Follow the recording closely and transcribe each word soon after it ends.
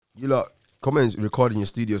you lot come and record in your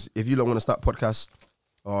studios. If you lot want to start podcasts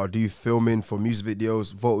or do you filming for music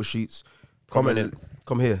videos, photo shoots, come here.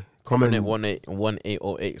 Prominent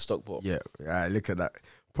 1808 Stockport. Yeah, look at that.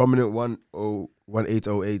 Prominent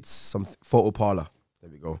 1808 some photo parlor.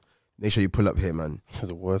 There we go. Make sure you pull up here, man. It's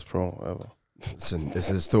the worst promo ever. Listen, this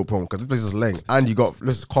is still promo because this place is lame. And you got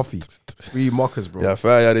coffee, free mockers, bro. Yeah,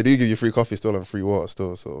 fair. Yeah, they do give you free coffee still and free water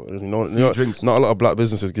still. So drinks. Not a lot of black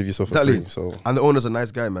businesses give you stuff for free. So and the owner's a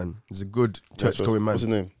nice guy, man. He's a good church-going man. What's his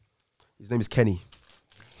name? His name is Kenny.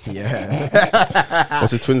 Yeah.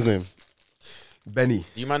 What's his twin's name? Benny.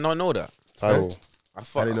 Do you might not know that? Tyrell. I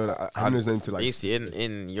didn't know that. I knew his name too. Like, you see,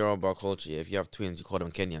 in Yoruba culture, if you have twins, you call them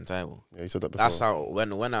Kenny and Taiwo. Yeah, you said that before. That's how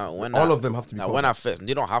when all of them have to be. Like, when I first,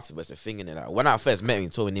 they don't have to, but it's a thing in it. Like, when I first met him, he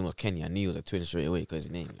told me his name was Kenny. I knew he was a twin straight away because his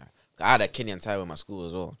name. Like, I had a Kenny and Taiwo in my school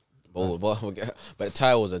as well. But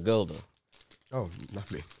Taiwo was a girl though. Oh,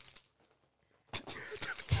 lovely.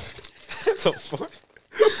 The fuck?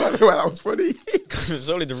 That was funny.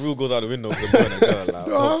 Surely the rule goes out the window for the boy and the girl. Like,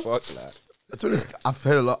 what the fuck, like. To be honest, I've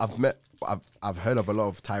heard a lot. I've heard of a lot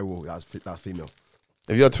of Taiwo that's female.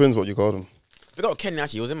 If you had twins, what you call them? We got Kenny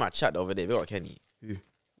actually. He was in my chat the other day. We got Kenny. Who?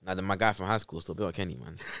 Nah, my guy from high school still. We got Kenny,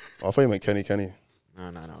 man. Oh, I thought you meant Kenny.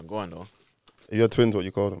 No. Go on though. If you had twins, what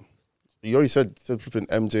you call them? You already said flipping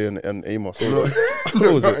MJ and Amos. What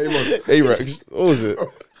was it? Amos. A-Rex. What was it?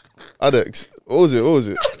 Adex. What was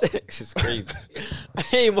it? This is crazy.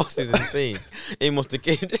 Amos is insane. Amos the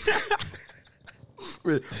kid.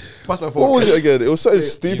 Wait, pass my phone. What was it again? It was so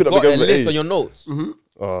stupid. You got a list on your notes.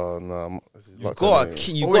 Oh no, You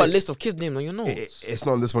got a list of kids' names on your notes. It's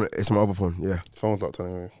not on this one. It's my other phone. Yeah. His phone's locked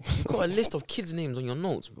anyway. You got a list of kids' names on your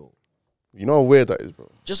notes, bro. You know how weird that is, bro.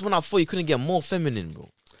 Just when I thought you couldn't get more feminine, bro.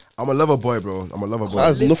 I'm a lover boy, bro. I'm a lover boy. That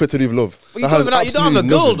has nothing to do with love. But you don't have a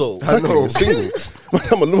girl though. Exactly, you're single.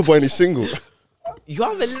 I'm a lover boy and he's single. You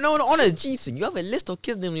have on a G thing. You have a list of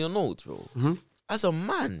kids' names on your notes, bro. As a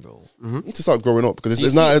man, bro. You need to start growing up because this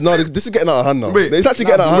is getting out of hand now. Wait, it's actually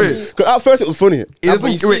getting out of hand. Because at first it was funny. It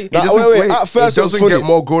doesn't get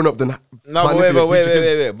more grown up than. No,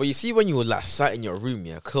 wait. But you see when you were like sat in your room,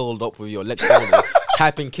 yeah, curled up with your legs down,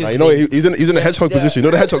 typing kids. You know he's in the hedgehog position. You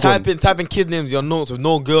know the hedgehog. Typing kids names in your notes with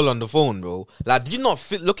no girl on the phone, bro. Like, did you not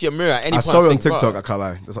look at your mirror at any point? I saw it on TikTok. I can't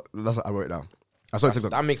lie. That's what I wrote it down. I saw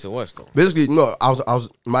TikTok. That makes it worse though. Basically, no. I was.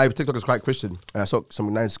 My TikTok is quite Christian, and I saw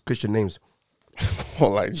some nice Christian names.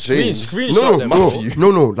 What, like James? Screenshot them.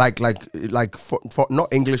 No. Like for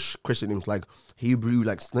not English Christian names, like Hebrew,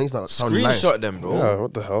 like names that sound nice. Screenshot them, bro. Yeah,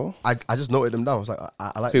 what the hell? I just noted them down. I was like,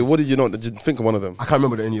 I like. Okay, this. what did you know? Did you think of one of them? I can't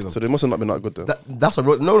remember any of them. So they must have not been that good then. That's what I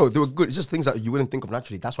wrote. No, they were good. It's just things that you wouldn't think of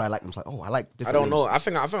naturally. That's why I like them. It's like, I like different I don't know. names. I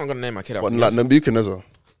think I'm gonna name my kid after. What, like Nebuchadnezzar?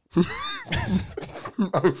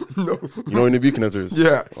 No. You know who Nebuchadnezzar is?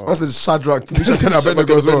 Yeah. That's the Shadrach, Meshach, and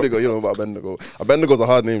Abednego as well. Abednego, you know about Abednego. Abednego's a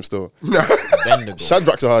hard name still. Abednego.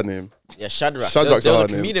 Shadrach's a hard name. Yeah, Shadrach. Shadrach's there a was hard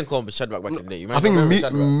a name. comedian called Shadrach back in the day. You I think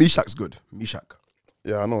remember Meshach's good. Meshach.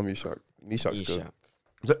 Yeah, I know Meshach. Meshach's good.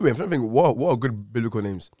 Wait, I'm trying to think, what are good biblical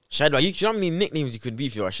names? Shadrach. You know how many nicknames you could be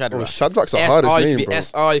if you're a Shadrach? Bro, Shadrach's the hardest name, you bro. can be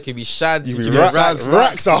SR, you can be Shads, you can be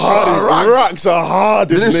Rax are hard. Rax are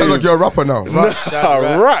hardest You name. sound like you're a rapper now.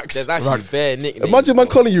 Rax. There's actually bare nicknames. Imagine man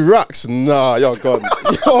calling you Rax. Nah, you're gone.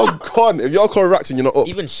 You're gone. If you're called Rax and you're not up.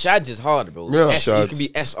 Even Shads is hard, bro. Yeah. You can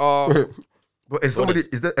be SR. But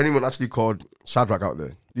is there anyone actually called Shadrach out there?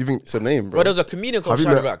 Do you think It's a name, bro. Bro, there was a comedian called Have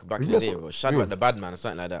you met- Shadrach back in the day, bro. Shadrach the Bad Man or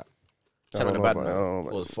something like that. Shadrach the Bad Man.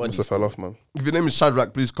 It was funny. Must have fell off, man. if your name is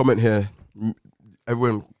Shadrach, please comment here.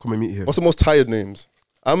 Everyone come and meet here. What's the most tired names?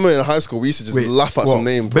 I remember in high school we used to just laugh at some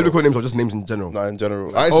name, bro. Biblical names or just names in general? Nah, in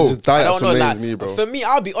general. I used to just die at some names, me, bro. For me,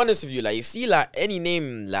 I'll be honest with you. Like, you see, like any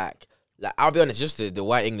name, like I'll be honest, just the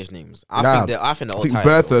white English names. I think they're all tired.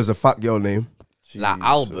 Bertha is a fat girl name. Like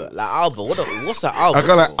Albert. What's an Albert? I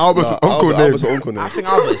got like Albert's uncle name. Albert's uncle name. I think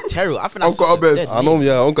Albert is terrible. I think that's Uncle such a Albert. dead I know, name.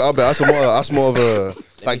 yeah, Uncle Albert. That's more of a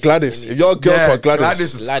like Gladys. If you're a girl called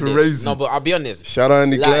Gladys, is crazy. No, but I'll be honest. shout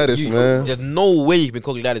out to Gladys, man. There's no way you can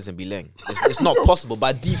call Gladys and be Leng. It's not possible.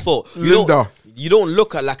 By default, Linda. You don't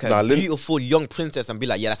look at like a Nah, beautiful young princess and be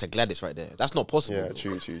like, yeah, that's a Gladys right there. That's not possible. Yeah, bro.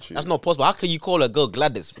 true. That's not possible. How can you call a girl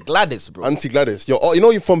Gladys? Gladys, bro. Auntie Gladys. You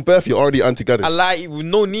know you from birth. You're already Auntie Gladys. I like with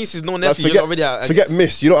no nieces, no nephews. Like, You're already forget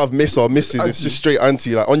Miss. You don't have Miss or Mrs. Auntie. It's just straight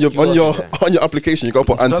Auntie. Like on your application, you got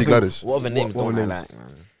to put Auntie Gladys. What other names What don't I names? like,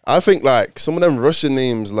 man? I think like some of them Russian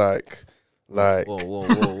names, like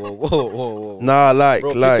Whoa. nah,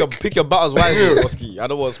 Bro, pick your battles wisely, Oski. I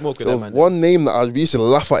don't want to smoke with there that, was man. one name that I used to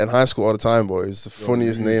laugh at in high school all the time, boy. It's the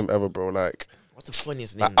funniest name ever, bro. Like What's the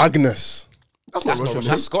funniest name? That's Agnes. not That's Russian.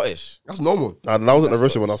 That's Scottish. That's normal. Nah, that wasn't the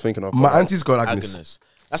Russian one I was thinking of. My auntie's called Agnes. Agnes.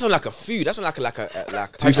 That's not like a food. That's not like a.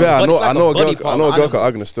 To be fair, I know a girl called animal.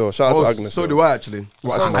 Agnes still. Shout out to Agnes. So still. do I actually.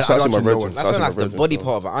 Shout out to my actually know brethren. one. That's not like the body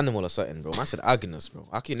part of an animal or something, bro. I said Agnes, bro.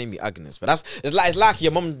 How can you name me Agnes? But it's like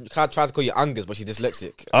your mum tried to call you Angus, but she's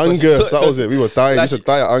dyslexic. Angus, that was it. We were dying. Like you should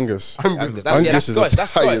die at Angus. Angus. That's is a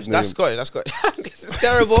Scottish. tired That's Scottish. Angus is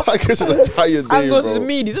terrible. Angus is a tired name, Angus bro. is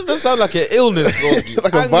meaty. This doesn't sound like an illness, bro.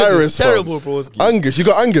 Like a Angus virus. is terrible, bro. Angus, you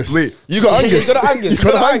got Angus. Wait. You got Angus. You got an Angus. You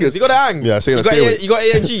got an Angus. You got an Angus. Yeah, saying you stay away. You got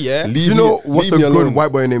ANG, yeah? Do you know what's a leave me good alone.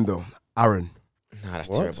 white boy name though? Aaron. Nah, that's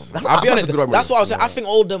What? terrible. Man. That's I'll be a honest. good one, That's man. what I was saying. I think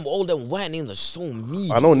all them white names are so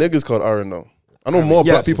mean. I know niggas called Aaron though. I know more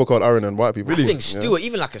black people called Aaron than white people. I think Stuart,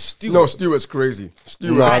 even like a Stuart. No, Stuart's crazy.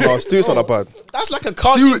 Stuart. No, Stuart's not that bad. That's like a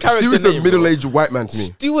cartoon character Stuart's name, a bro. middle-aged white man to me.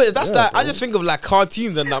 Stuart, that's that. I just think of like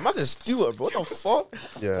cartoons and that. Man said Stuart, bro. What the fuck?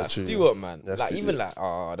 Yeah, like, true. Stuart, man. That's like true, even yeah. like,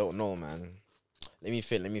 I don't know, man. Let me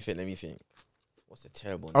think. What's a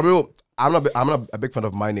terrible I'm name? real. I'm not a big fan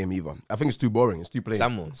of my name either. I think it's too boring. It's too plain.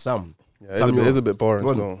 Samuel. Sam. Yeah, it's a bit boring Go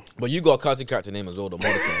on. still. But you got a cartoon character name as well, though,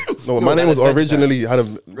 Mordecai. No, my name was originally had a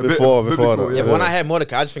before that. Yeah, but when I heard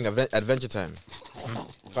Mordecai, I just think of Adventure Time.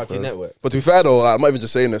 Cartoon Network. But to be fair though, like, I'm not even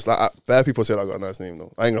just saying this. Like, bad people say I got a nice name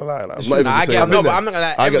though. I ain't gonna lie. Like, I'm not even Nah, I just get, saying no, that. but I'm not gonna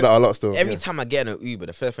lie. I get that a lot still. Every time I get in an Uber,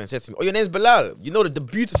 the first friend says to me, "Oh, your name's Bilal." You know the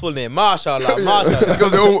beautiful name, Mashallah, Because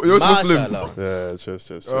Mashallah. you're Muslim. Mashallah. Yeah,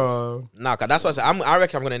 just. Nah, cause that's what I said. I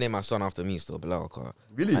reckon I'm gonna name my son after me still, Bilal. Cause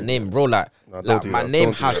Really? my name, bro, Nah, don't do my that, name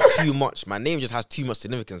don't do has that. too much. My name just has too much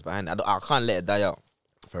significance behind it. I can't let it die out.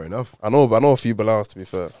 Fair enough. I know a few Bilals to be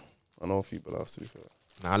fair.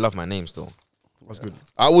 Nah, I love my name still. That's good.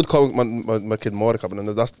 I would call my kid Mordecai, but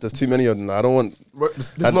then there's too many of them. I don't want.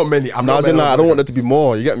 There's not many. I don't want there to be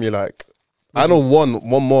more. You get me? Like, I know one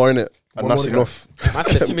more in it, and One that's Mordecai. enough. Man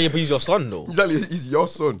said it's too many, but he's your son though. Exactly. He's your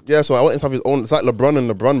son. Yeah, so I want him to have his own. It's like LeBron and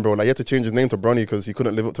LeBron, bro. Like, he had to change his name to Bronny because he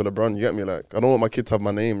couldn't live up to LeBron. You get me? Like, I don't want my kid to have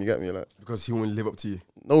my name. You get me? Like, Because he won't live up to you.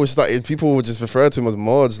 no, it's just like people would just refer to him as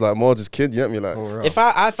Mods. Like, Mods is kid. You get me? Like, Oh, right. If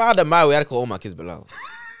I had a my way, I'd call all my kids Bilal.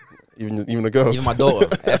 even the girls. Even my daughter.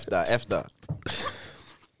 F that.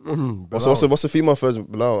 What's the female version?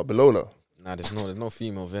 Below. Nah, there's no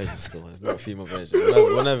female version still. There's no female version.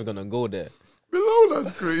 We're never gonna go there. Below,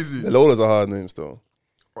 that's crazy. Lola's a hard name still.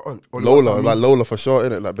 Lola, like Lola for short,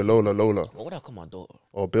 innit? Like Belola, Lola. What would I call my daughter?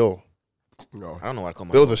 Or Bill. No. I don't know what I call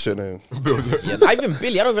my Bill's daughter. a shit name. Yeah, not even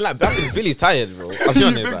Billy. I don't even like. I think Billy's tired, bro. I'll be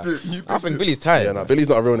honest. Like, I think Billy's tired. Yeah, nah, Billy's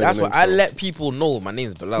not a real name. That's what I still. let people know. My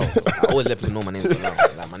name's Bilal. I always let people know my name's Bilal.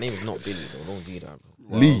 Like my name is not Billy, bro. Don't do that,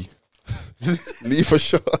 bro. Lee. Lee for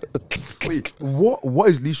short. Wait, what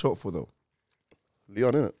is Lee short for though?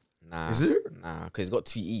 Leon, innit? Is Nah, it? nah, because it's got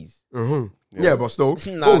 2 E's. Yeah, but still.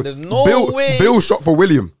 Nah, there's no way. Bill shot for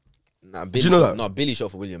William. Nah, Billy. you know that? No, Billy shot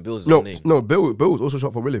for William. Bill's his No, own name. no, Bill was also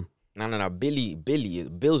shot for William. Nah. Billy.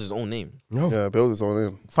 Bill's his own name. No. Yeah, Bill's his own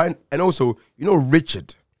name. Fine. And also, you know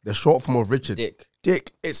Richard, the short form of Richard.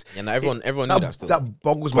 Dick. It's Yeah, nah, everyone knew that still. That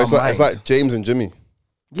boggles But my it's mind. like, it's like James and Jimmy.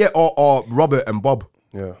 Yeah, or Robert and Bob.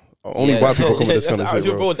 Yeah. Only white people come with this kind of shit,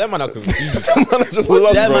 bro. Them man are confused. Man, I just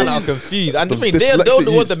love, Them bro. man are confused. And the The thing, they're the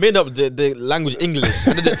dyslexic ones that youths. made up the language English.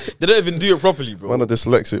 They don't even do it properly, bro. Man, are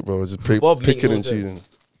dyslexic, bro. Just Bob makes picking no and sense. choosing.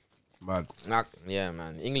 Mad. Nah, yeah,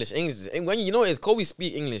 man. English. When you know it's because we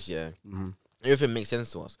speak English, yeah. Everything makes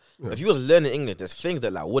sense to us. If you was learning English, there's things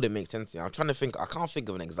that like wouldn't make sense to you. I'm trying to think. I can't think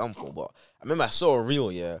of an example, but I remember I saw a reel,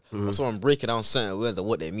 of someone breaking down certain words and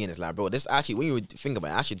what they mean. It's like, bro, this actually, when you would think about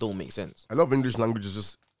it, actually don't make sense. I love English languages.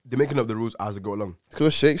 Just they're making up the rules as they go along. It's because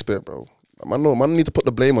of Shakespeare, bro. Man need to put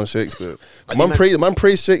the blame on Shakespeare. But Man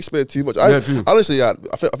praise Shakespeare too much. Honestly, I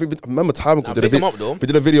remember time ago Nah, we did pick him up, though. we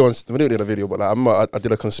did a video on. We didn't do a video, but like, I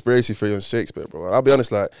did a conspiracy theory on Shakespeare, bro. And I'll be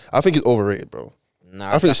honest, like I think he's overrated, bro. Nah,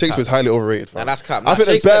 I think that's Shakespeare's cap. highly overrated. Fam. Nah, that's cap. I Nah, think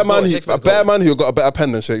there's Shakespeare's a better man who got a better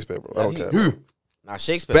pen than Shakespeare, bro. I don't care. Who? Nah,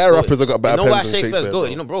 Shakespeare. Bear rappers have got better You know why pens than Shakespeare's Shakespeare, good? bro.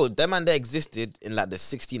 You know, bro, that man that existed in like the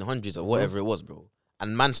 1600s or whatever it was, bro.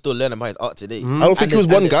 And man still learning about his art today. I don't think he was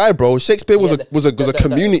one guy, bro. Shakespeare was a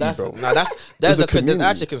community, bro. Nah, was there's a community.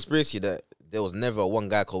 actually a conspiracy that there was never one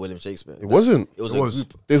guy called William Shakespeare. It wasn't. It was It a was.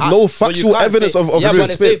 group. There's Ah, no but you factual can't evidence say- of yeah, but at the same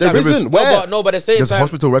Shakespeare. There time- isn't. Where? No, but at the same There's time,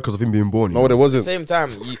 hospital records of him being born. No, there wasn't. same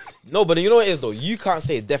time, but you know what it is though. You can't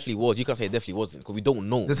say it definitely was. You can't say it definitely wasn't because we don't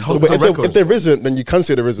know. There's No, hospital but records. if there isn't, then you can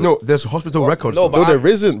say there isn't. No, there's hospital records. no, though. but No, there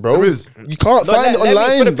isn't, bro. There is. You can't No, find it for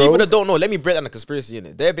online, the people bro. that don't know, let me break down the conspiracy in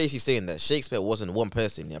it. They're basically saying that Shakespeare wasn't one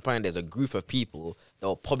person. Yeah. Apparently, there's a group of people that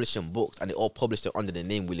were publishing books, and they all published it under the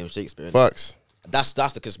name William Shakespeare. innit? Facts. That's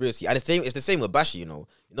the conspiracy. And it's the same with Bashi. You know,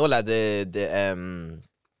 like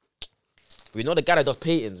we know the guy that does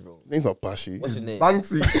paintings, bro. Name's not Bashi. What's his name?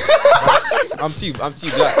 Banksy. I'm too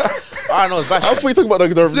black. I know it's I Bashi. thought you talking about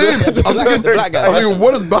the Same. I'm thinking, the black guy. I mean,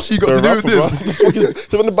 what has Bashi got to do with this?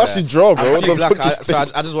 The one the Bashi draw, bro. I'm too black.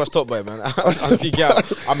 I just watched Top Boy, man. I'm too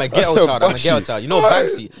ghetto. I'm a ghetto child. I'm a ghetto child. You know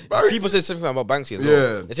Banksy. People say something about Banksy as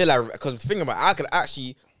well. Yeah. They say like, because think about it, I could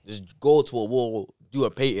actually just go to a wall, do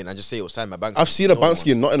a painting, and just say it was signed by Banksy. I've seen a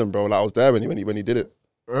Banksy in Nottingham, bro. Like I was there when he did it.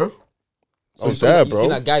 Huh? I was there, You bro. seen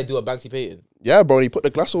that guy do a Banksy painting? Yeah, bro. And he put the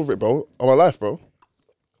glass over it, bro. On my life, bro.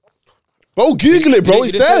 Bro, Google it, bro. You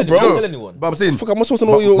It's didn't there, tell bro. anyone. But I'm saying, Fuck, am I supposed to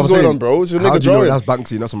know what was going on, bro? It's a how nigga do you know drawing. that's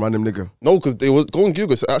Banksy, not some random nigga? No, because they will go on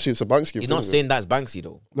Google. It's a Banksy. He's not saying that's Banksy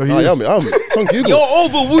though. No, No, he I is. am. It's on Google. You're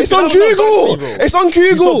over. It's on Google. It's on You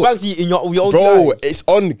Google. saw Banksy in your old Bro, life. it's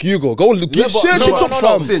on Google. Go look. Yeah, Share but- TikTok,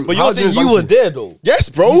 fam. saying, But how you're do you saying know you were Banksy? there though. Yes,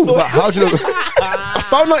 bro. But how do you know?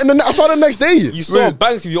 I found the next day. You saw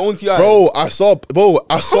Banksy with your own two eyes. Bro, I saw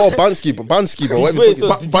Banksy, bro. Wait,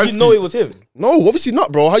 so did you Banksy. know it was him? No, obviously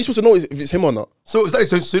not, bro. How you supposed to know if it's him or not? So it's like,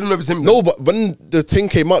 so you don't know if it's him? No, but when the thing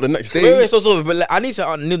came out the next day, Wait, so, but like, I need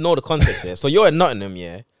to know the context here. So you're in Nottingham,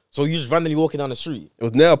 yeah? So you just randomly walking down the street. it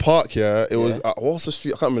was near a park. Yeah, it was. What's the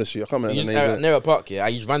street? I can't remember the street. I can't remember You the just name. near a park, yeah?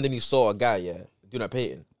 I just randomly saw a guy, yeah, doing a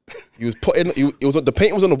painting. He was putting. It was the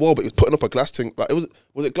paint was on the wall, but he was putting up a glass thing. Like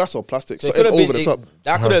was it glass or plastic? So it Something could've over the top.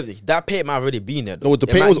 That paint might have already been there. No, the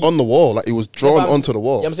paint was on the wall. Like it was drawn onto the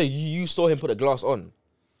wall. Yeah, I'm saying you saw him put the glass on.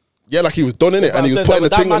 Yeah, like he was done in it, and he was putting the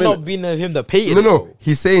that thing might on not it. been him the painting. No. though.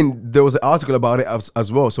 He's saying there was an article about it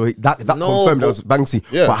as well. So that No, confirmed but- that was Banksy.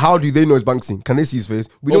 Yeah. But how do they know it's Banksy? Can they see his face?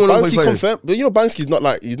 We Well, don't know. What Banksy confirmed, but you know Bansky's not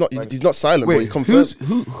like he's not silent. But he Wait, confirmed.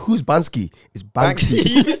 who's Bansky? It's Banksy.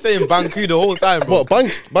 You've been saying Banku the whole time, bro. What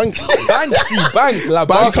Banks? Banksy, like You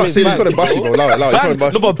Barclays can't say you Bank. call it Bashi, bro. Allow it. You call it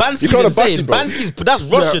Bashi. No, but Bansky's You call it Bashi, insane. bro. Bansky's, that's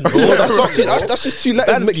Russian, bro. Bro, that's just two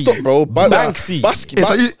letters Bansky. mixed up, bro. Banksy. Baski. It's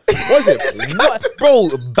like What is it? What? Bro,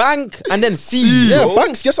 bank and then C. Yeah, bro.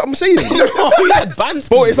 Banks. Yes, I'm saying. Yeah, Bansky,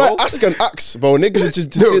 Bro, it's like ask and axe, bro. Niggas are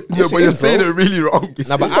just no, yes, but it you're is, saying bro. it really wrong. It's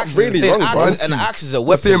Nah, but not axe really saying wrong, axe, Bansky. and axe is a you're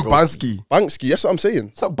weapon, saying bro. Bansky. Banksy. That's what I'm saying.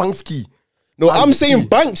 It's not Bansky. No, I'm Banksy. saying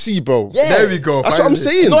Banksy, bro. Yeah. There we go. That's what I'm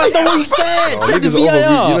saying. No, that's not what you said. Oh, Check the niggas are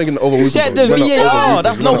VAR. you're not getting over Check the VAR.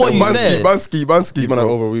 That's not what you said. Bansky. You man are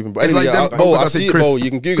overweaving, but It's anyway, like yeah, them bro, uncles I that say see it, bro. crisp. You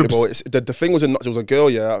can Google it, bro. Crisps. The thing was it was a girl,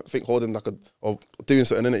 yeah, I think holding like or doing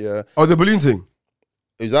something in it, yeah. Oh, the balloon thing.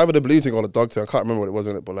 It was either the balloon thing or the dog thing. I can't remember what it was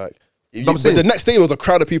in it, but like, I'm but saying- the next day it was a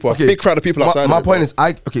crowd of people, a big crowd of people outside. My of it, point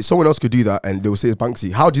bro. is, someone else could do that and they will say it's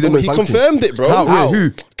Banksy. How do they know He it's Banksy? confirmed it, bro. How? How? Wait, who?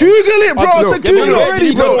 Google it, bro. I No, said yeah, Google but it where already, did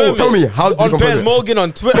he bro. confirm Tell me, how did you On confirm Piers it? Morgan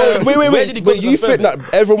on Twitter. Where did he go Wait, you confirm think it?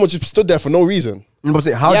 that everyone just stood there for no reason? I'm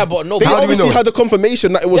saying, how? Yeah, but no, They how do we obviously know? had the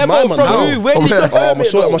confirmation that it was Yeah, my but man. from How? who? Where did he Oh, confirm I'm gonna it,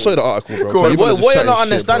 show though? you the article, bro. Go on. You man are just What you're chatting not shit, bro.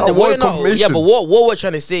 understanding, What what you're not, confirmation? yeah, but what we're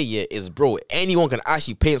trying to say here is, bro, anyone can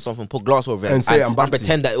actually paint something, put glass over it, And say I'm and Banksy.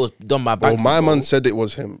 pretend that it was done by Bro, Banksy. my bro. man said it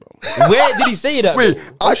was him, bro. Where did he say that? Wait,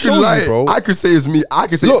 though? I show could you, lie. bro. I could say it's me. I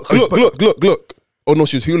could say Look. Chris- Oh no,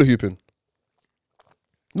 she's hula hooping.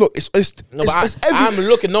 Look, it's No, but it's every. I'm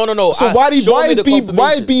looking. No. So I- why did show me the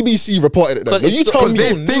why confirmation. BBC reported it then? 'Cause No, it's you still- tell because me.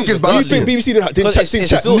 they news, think it's bro. You Banksy. think BBC didn't Because check? it's Didn't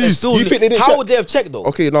check? still- it's still- You think they didn't How check? would they have checked though?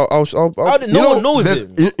 Okay, now How did no one knows there's-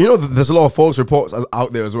 him? You know, there's a lot of false reports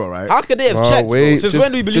out there as well, right? How could they have Oh, checked? Bro? wait, Since just,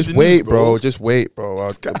 when do we believe just the wait, news, bro? Just wait, bro. I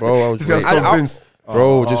was This guy's waiting. convinced.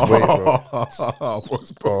 Bro, just wait, bro.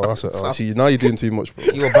 What's Bro, that's it. See, now you're doing too much, bro.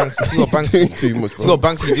 See what Banksy, see what Doing Banksy, too much, see bro. what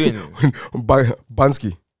Banksy doing.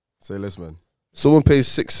 Bansky. Say less, man. Someone pays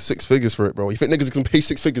six figures for it, bro. You think niggas can pay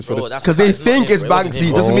 6 figures for Bro, this? that's Because they not think him, it's bro. It wasn't Banksy.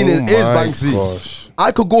 him. Doesn't mean it is my Banksy. Gosh.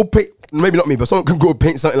 I could go paint, maybe not me, but someone can go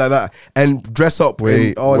paint something like that and dress up. Wait,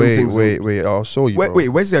 and all them things. wait. I'll show you, bro. Wait,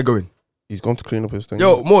 where's this guy going? He's gone to clean up his thing.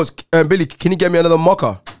 Yo, Moz, Billy, can you get me another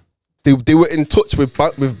mocha? They were in touch with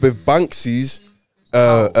Banksy's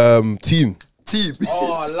team. Team.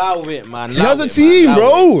 Oh, allow it, man. He has a team,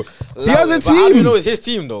 bro. He has a How do you team. know it's his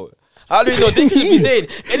team though? How do you know? They could be saying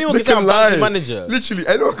anyone can They say I'm can lie. Banksy manager. Literally,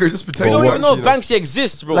 anyone could just pretend. We don't to even know watch, if you Banksy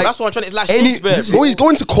exists, bro. Like, That's what I'm trying to. It's like any- Shakespeare. this is- Bro, he's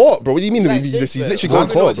going to court, bro. What do you mean? Like He's Shakespeare. literally How going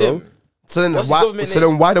do to we know court, it's bro. him? So then, What's his government so name?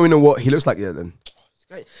 then why don't we know what he looks like yet then?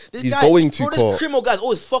 This He's guy, going to bro, court. This criminal guy's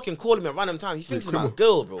always fucking calling me at random times. He thinks he's my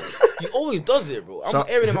girl, bro. He always does it, bro. I'm Shout-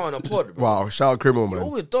 airing him out on a pod, bro. Wow, shout out criminal, He man.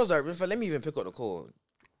 always does that. In fact, let me even pick up the call.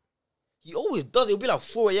 He always does it. It'll be like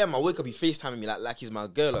 4 a.m. I wake up, he FaceTiming me like he's my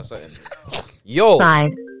girl or something. Yo,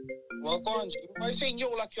 Five. Well, go on. Why you saying yo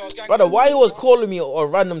like you're a gang? brother, why you always calling me at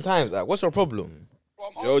random times? Like, what's your problem? Bro,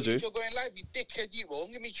 I'm Yo, asking G. if you're going live, you dickhead, you, bro.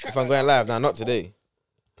 Don't give me track If I'm like going that. live now, not today.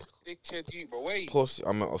 Dickhead, you, bro. Wait. Of course,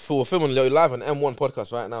 we're filming live on M1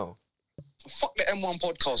 podcast right now. Fuck the M1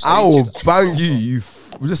 podcast. I will bang you.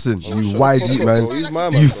 Listen, Oh, you shut the YG fuck up, man. bro. He's my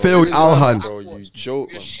You man, bro. failed He's my man, Alhan. bro. You joke,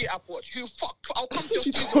 Your man. shit Apple Watch. Who fuck? I'll come to your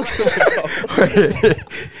You studio. talking about?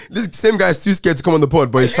 This same guy's too scared to come on the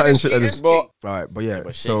pod, but he's chatting shit like this. But All right, but yeah.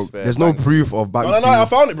 but So Shakespeare, there's no Banksy. proof of Banksy. No, I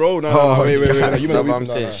found it, bro. No, Oh, wait. You No, know, but I'm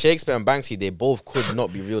saying Shakespeare and Banksy, they both could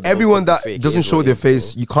not be real. They Everyone both could that be fake. doesn't It is show what their it is, bro.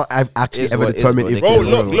 face, you can't actually It's ever what- determine it's if what Bro,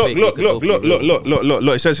 they they're do.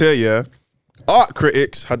 look. It says here, yeah. Art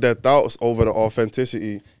critics had their doubts over the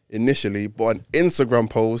authenticity initially, but an Instagram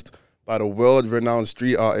post by the world-renowned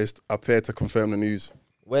street artist appeared to confirm the news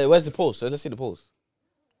Where's the post? Let's see the post.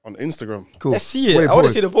 on Instagram. Cool. Let's see it. I wanna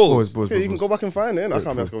see the post. Okay, you can go back and find it. I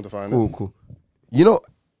can't be asking to find it. Cool. You know,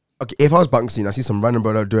 okay, if I was Banksy and I see some random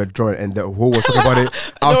brother do a drawing and the whole was talking about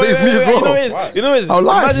it, I'll say it's me as well. You know what it is? I'll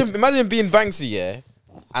lie. Imagine being Banksy, yeah,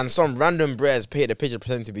 and some random breads paid the picture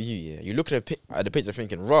pretending to be you, yeah. You look at the picture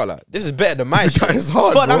thinking, raw, like, this is better than my This shit. guy is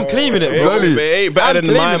hard, Fuck, bro. I'm claiming it, Hey, bro. but it ain't better I'm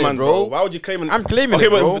than my claiming it, man, bro. Why would you claim it? I'm claiming okay, it,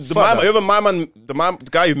 bro. but the Fuck that. whoever the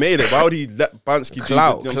guy who made it, why would he let Banksy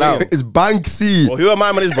Clout, do it? You know what I'm saying? It's Banksy. Well, whoever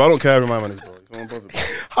my man is, bro, I don't care who my man is, bro. Come on, bro.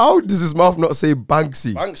 How does his mouth not say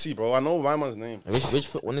Banksy? Banksy, bro. I know my man's name. Which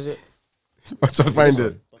one is it? I'm trying to find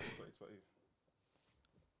it.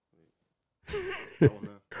 Is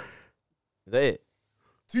that it?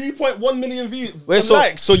 2.1 million views. Wait,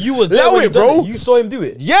 so you was there Allow when it, he done bro. it? You saw him do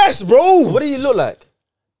it? Yes, bro. What did he look like?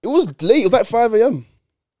 It was late. It was like 5 a.m.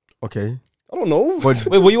 Okay. I don't know. But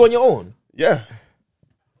Wait, were you on your own? Yeah.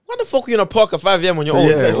 Why the fuck were you in a park at 5 a.m. on your own?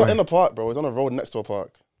 Yeah. It's not in a park, bro. It's on a road next to a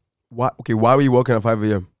park. why were you walking at 5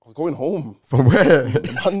 a.m.? I was going home. From where?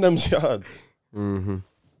 Mandem's yard.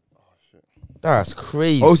 That's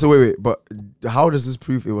crazy. Also, wait. But how does this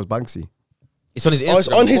prove it was Banksy? It's on his Instagram. Oh, it's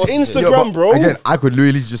on his Of course it is. Instagram. but bro. Again, I could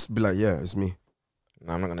literally just be like, yeah, it's me.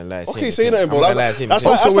 No, I'm not gonna lie. It's Okay, him, say it's that, him. bro. I'm not gonna lie, it's him, That's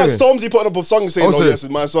it's him. like Also, Stormzy putting up a song saying, Also- "Oh yes,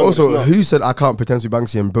 it's my song." Also, It's not. who said I can't pretend to be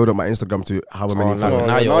Banksy and build up my Instagram to however many no, followers?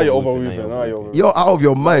 now now you're you're overwhelming, overwhelming. now Now you're you're overwhelming. You're out of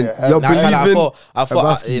your mind. You're believing. I thought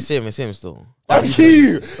Abansky. it's him still. Fuck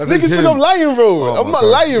you. Niggas think him. I'm lying, bro. Oh I'm my not God.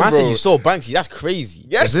 lying, Man said bro. you saw Banksy. That's crazy.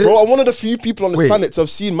 Yes, Is it? bro. I'm one of the few people on this Wait. planet to have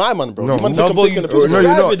seen my man, bro. No. You man No, think I'm but taking the you- piss, no, bro?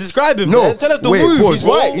 you're not. Describe him, No. man. Tell us the Wait, move. pause. He's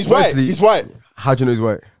white. He's white. Firstly- He's white. How do you know he's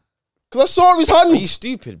white? Cause I saw his hand. He's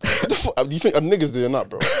stupid, bro. What the fuck? Do you think niggas doing that,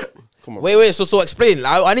 bro? Come on. Wait. So explain.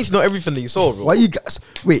 I need to know everything that you saw, bro. Why you guys?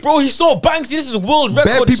 Wait. Bro, he saw Banksy. This is world record.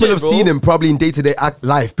 Bare people shit, have bro. seen him probably in day-to-day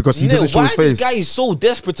life because he doesn't show why his face. this guy is so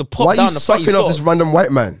desperate to pop Why are down you the fight sucking off this random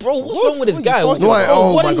white man? Bro, what's What? wrong with this What are you guy? talking Bro, about?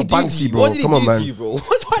 Oh what my did he God, do to Banksy, you? bro. What did he Come on, do man. to you, bro?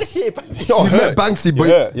 Why did he hit Banksy? Yo, You met Banksy,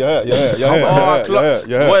 but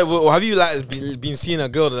yeah. Boy, have you like been seeing a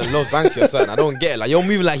girl that loves Banksy or something? I don't get it. Like you're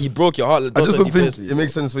moving like he broke your heart. I just don't think it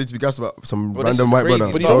makes sense for you to be gassed about some Bro, this random is white crazy,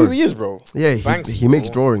 brother. But you know who he is, bro. Yeah, Banksy, he makes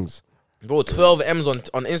bro. drawings. Bro, 12 M's on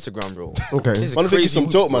Instagram, bro. Okay. This is Man, I think crazy he's some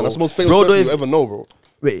moves, joke, man. bro. That's the most famous Bro, person don't you ever know, bro.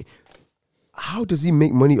 Wait, how does he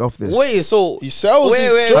make money off this? Wait, so He sells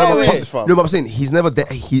his wait, drawings, fam. No, but I'm saying he's never there.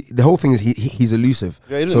 The whole thing is he's elusive.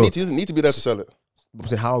 Yeah, he So, doesn't need to be there to sell it. I'm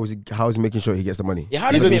saying how is he making sure he gets the money? Yeah,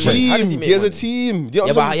 how He's does a he make money? How does he team. make He has a money? team. You know Yeah, what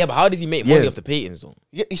I'm but saying? how does he make money Yeah. off the paintings though?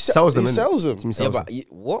 Yeah, he Sells them. He innit? sells them. Team Yeah, sells but them.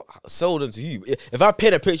 what? Sell them to you? If I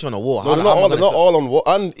paid a picture on a wall, No, how they're how am I not gonna sell- all on wall.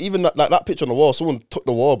 And even that picture on the wall, someone took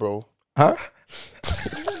the wall, bro. Huh?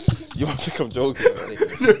 You might think I'm joking.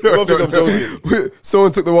 You might think I'm joking.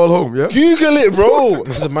 Someone took the wall home. Yeah. Google it, bro.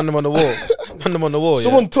 There's a man them on the wall. Man them on the wall.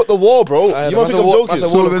 Someone took the wall, bro. You might that's think a I'm wall- joking. that's a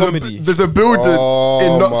So wall of there's comedy. there's a building Oh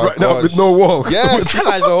in Nuts my right now with gosh. no wall. Yes. That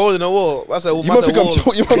guy's a hole in the wall. That's a. You might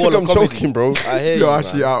think I'm joking, bro. I hear You're you,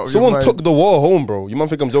 actually man. out. of your Someone mind. took the wall home, bro. You might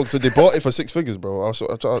think I'm joking. So they bought it for 6 figures, bro. I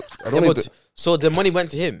don't Yeah, need but to. so the money went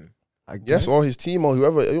to him. I Yes, guess. or his team or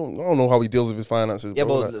whoever. I don't know how he deals with his finances, Yeah,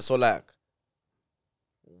 bro. but Like, so like,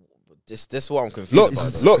 this is what I'm confused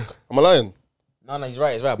about. though. look. Am I lying? No, he's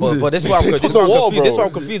right. But this is what They I'm, took this is the what I'm wall, confused. This is bro. what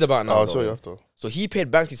I'm confused about now. I'll though. show you after. So he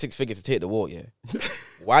paid Banksy 6 figures to take the wall. Yeah.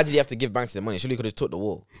 Why did he have to give Banksy the money? Surely he could have took the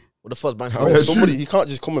wall. What the fuck, Banksy? Oh, yeah, Somebody, he can't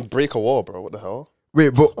just come and break a wall, bro. What the hell? Wait,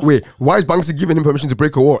 why is Banksy giving him permission to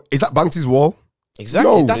break a wall? Is that Banksy's wall?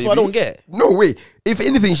 Exactly. No, That's what I don't get. No, wait. If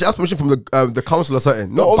anything, she asked permission from the council or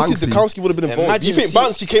something. No, Not obviously Banksy. the Kamsky would have been involved. Imagine You think see-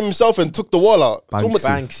 Banksy came himself and took the wall out?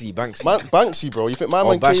 Banksy. Banksy. Banksy, bro. You think my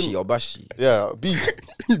Or man Bashi. came? Or Bashi. Yeah, B.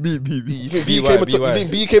 B. You think B, B came and took? B, You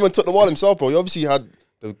think B came and took the wall himself, bro? He obviously had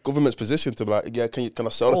the government's position to be like, yeah, can I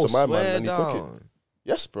sell this to my man? And he took it.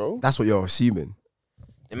 Yes, bro. That's what you're assuming.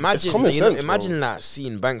 Imagine, common sense, imagine bro. like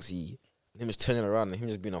seeing Banksy, him just turning around and him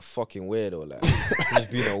just being a fucking weirdo. Like, him just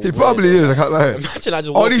being a He weirdo. probably is. I can't lie. Imagine I just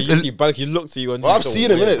All walk in, these- you see Banksy look to you and Well, I've just seen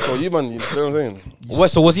him in it, so you man, you know what I'm saying? What,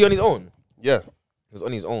 so was he on his own? Yeah, He was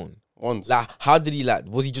on his own. once. Like, how did he like?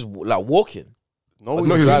 Was he just like walking? No, No,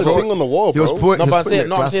 he he was was the pro- thing on the wall, he was bro. point- No, he but was I'm putting saying,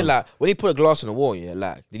 the glass on. like when he put a glass on the wall, yeah,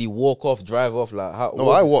 like did he walk off, drive off, like how? No,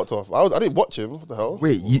 what I was it? walked off. I didn't watch him. What the hell?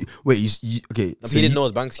 Wait, you okay? No, So he didn't you- know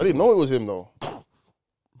it was Banksy. I didn't know it was him though.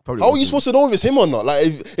 probably How are you wasn't. supposed to know if it's him or not? Like,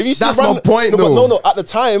 if you see That's my random- point, no, but though. no. At the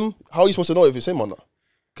time, how are you supposed to know if it's him or not?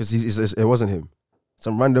 Because it wasn't him.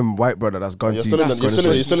 Some random white brother that's gone You're to. still in the- that's you're gone still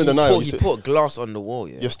in- to- you're still in denial. He put glass on the wall.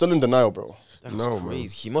 Yeah, You're still in denial, bro. that's No, man. crazy.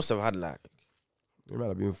 He must have had like, You might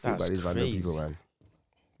have been fooled by That's these random crazy. people, man.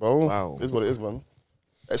 Bro, Wow. It's what it is, man.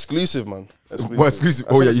 Exclusive, man. What exclusive?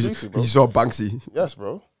 I Oh said yeah, exclusive, bro. you saw Banksy. Yes,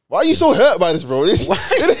 bro. Why are you so hurt by this, bro? Why are you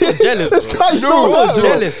so jealous, This bro? guy's No, so hurt, bro.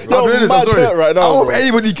 jealous, bro. I'll be You're honest, I'm mad sorry. hurt right I now, don't bro. think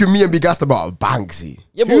anybody can me and be gassed about Banksy.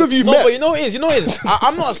 yeah, Who have you met? But you know what it is.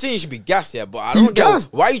 I'm not saying you should be gassed, yeah, but I He's don't get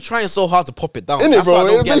gassed. why are you trying so hard to pop it down. Innit, That's bro? what I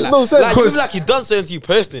don't It get. makes Like, no sense. Like, you feel 'Cause like he done something to you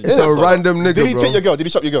personally. It's That's a what- random nigga, Did he bro. take your girl? Did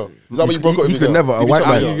he chop your girl? Is that what you broke up with He your could girl? never- a Did he white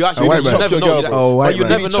chop man. your You girl? actually white Did he man. chop never your know. girl, You bro? don't- Oh, white but you man.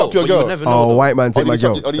 never Did he know. chop your But you girl? never Oh, know. white man, Or take my did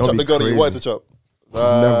girl. he chop Don't the be girl that you wanted to crazy. chop?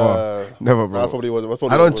 Never, bro. That probably was. that's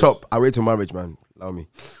probably I what don't it was. chop. I wait till marriage, man. Allow me.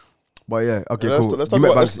 But yeah, okay, Yeah, cool. let's talk You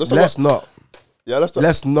met about- Banksy. let's talk Let's not. Yeah, let's talk.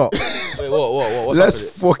 Let's not. Wait, what? What's Let's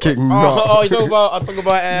happening? fucking not. Oh, you talk about? I talk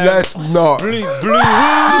about. Let's not. blue.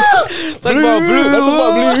 Talk about blue. Let's talk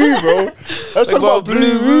about blue woo, bro. Let's talk about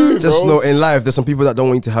blue woo, Just bro. know in life, there's some people that don't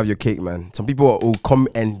want you to have your cake, man. Some people will come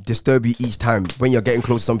and disturb you each time when you're getting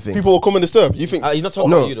close to something. People will come and disturb. You think? You're not talking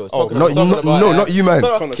No. about you though. Oh, Talking no, talking no, about, no, not you, man.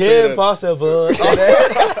 Trying to say that. Impossible.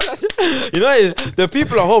 You know, the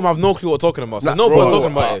people at home have no clue what we're talking about. So Nah, no bro, point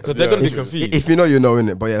talking about it because they're yeah. gonna be confused. If you know, you know,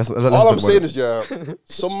 innit? But yeah, let's All talk I'm about saying it. is, yeah,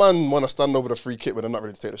 some man want to stand over the free kick, but they're not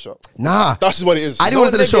ready to take the shot. Nah, That's just what it is. I didn't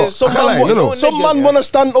want to take the niggas- shot. Some I can't man, lie. No, no. some niggas, man yeah. want to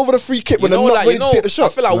stand over the free kick, but they're not ready to take the shot.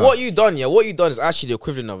 I feel like what you done, is actually the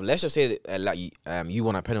equivalent of, let's just say that, like you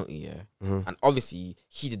won a penalty, yeah, and obviously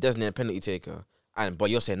he's the designated penalty taker, but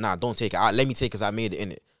you're saying nah, don't take it. Let me take it because I made it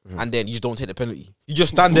in it. And then you just don't take the penalty. You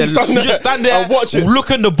just stand there. You just stand there and watch it. Look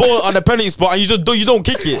at the ball on the penalty spot, and you don't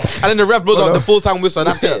kick it. And then the ref blows out the full time whistle, and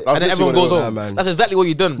that's it. That's And then literally everyone what it goes was. home. Nah, man. That's exactly what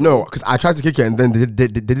you done. No, because I tried to kick it and then they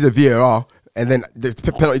did a VAR and then the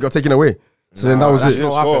penalty got taken away. So then that was that's it.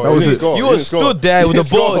 not Score. That He was didn't it. score. You He were didn't score. stood there He with the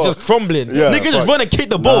didn't ball score. just crumbling. Yeah, Nigga just fuck. run and kick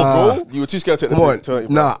the ball, bro. You were too scared to take the Come on, penalty,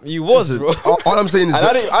 bro. nah. You was, Listen, bro. All I'm saying is And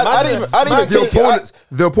I didn't even take it.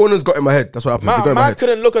 the opponents got in my head. That's what happened. They got in my Man head.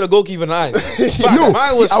 couldn't look at the goalkeeper in the eyes. No,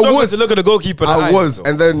 man see, was I struggling was- to look at the goalkeeper in the eyes. I was,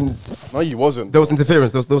 and then No, you wasn't. there was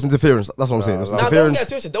interference. There was interference. That's what I'm saying. There was Now don't interference. get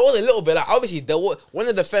twisted. There was a little bit like obviously there was when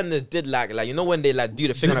the defenders did like you know when they like do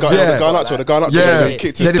the thing. The on guy- the Yeah. the Garnacho, Yeah. he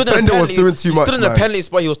kicked The his. stood in the defender was penalty- doing too he much, stood in the man. penalty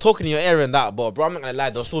spot. He was talking in your ear and that, but bro, I'm not gonna lie.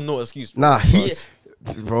 There's still no excuse. Nah, He-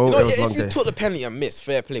 bro, You know, it was long if you day. took the penalty and missed,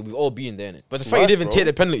 fair play. We've all been there, innit? But the fact you Right, didn't even bro. take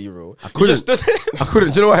the penalty, bro. I couldn't. You just stood I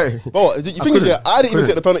couldn't. Do you know why? Bro, the thing is, yeah, I didn't even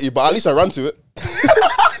take the penalty, but at least I ran to it.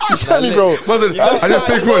 You get me, bro? Wasn't, I did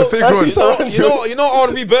fake run, fake At run. least I ran to it. You know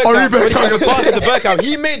Henri Bergkamp. Henri When he Bergkamp. was passing to Bergkamp,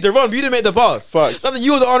 he made the run, but you didn't make the pass. Facts. That's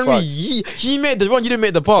you was Henri. Facts. He made the run, you didn't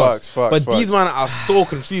make the pass. Facts, but facts. these men are so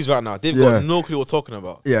confused right now. They've Yeah. got no clue what we're talking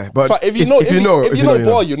about. Yeah, but Fact, if you know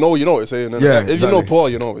ball, you know what you're saying. innit? Yeah, If you know exactly. ball,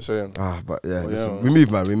 you know what we're saying. But yeah, listen, yeah.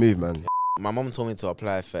 we move, man. My mom told me to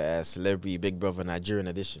apply for Celebrity Big Brother Nigerian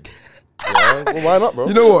edition. Yeah, well, why not, bro?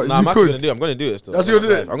 You know what? Nah, you I'm actually could. gonna do it. I'm gonna do it still. That's what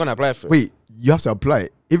you're doing? I'm gonna apply for it. Wait, you have to apply.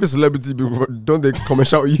 If it's celebrity, don't they come and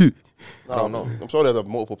shout at you? I don't know. I'm sure there's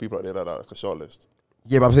multiple people out there that are like a shortlist.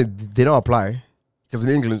 Yeah, but I'm saying they don't apply because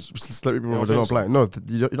in England, celebrity don't brother they don't think apply. No,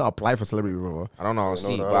 you don't apply for celebrity brother. I don't know. I'll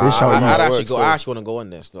see. no, But they shout at you. I'd It actually works go. still. I actually want to go on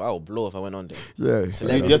there still. I would blow if I went on there. Yeah,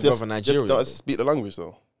 Celebrity You have Big Brother to Nigeria. just speak the language,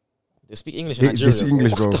 though. They speak English They- in they Nigeria. speak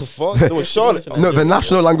English, bro. What the fuck? It was Charlotte. no, the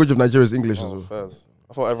national language of Nigeria is English as Oh, well. fairs.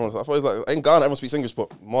 I thought it's like in Ghana everyone speaks English,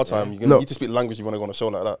 but more time you No. need to speak the language you want to go on a show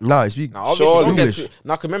like that. Nah, you speak Now, obviously, Sure, don't get English. too-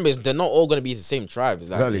 now, remember, they're not all gonna be the same tribe.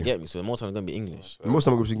 Like, Exactly. you get me? So most of them are gonna be English. Most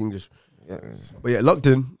of them go speak English. Yeah. But yeah, locked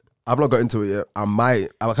in. I've not got into it yet. I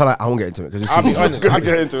won't get into it because it's I'll too be late. honest. Gonna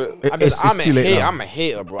get into it. I'm too late now. I'm a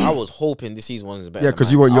hater, bro. I was hoping this season was better. Yeah, 'cause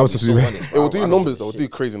man. you want I'll yours be to be better. honest, It will bro. I do don't numbers give though. a It'll do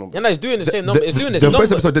shit. crazy numbers. Yeah, no, it's doing the same numbers. It's doing the The numbers.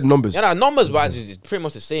 first episode did numbers. Yeah, no, numbers wise is pretty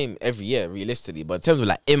much the same every year, realistically. But in terms of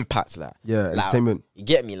like impact, like Yeah, like, entertainment. you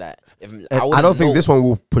get me? Like, if And I, I don't think know. this one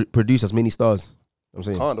will produce as many stars. I'm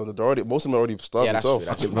saying. Can't though. They're already most of them are already starved Yeah, that's themselves. true,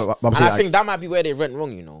 that's true. No, but I'm And saying I think that might be where they went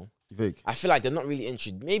wrong. You know, you think? I feel like they're not really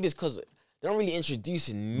maybe it's because they're not really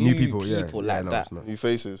introducing New new people, people, yeah. like Yeah, no, that. it's not. New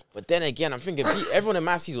faces. But then again, I'm thinking everyone in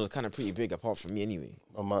my season was kind of pretty big, apart from me anyway.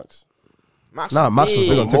 On Max. Max Nah, Max was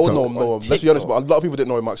big on No, TikTok. no. Let's be honest, but a lot of people didn't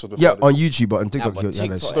know who Max was before. Yeah, this. on YouTube, but on Nah, TikTok, but yeah,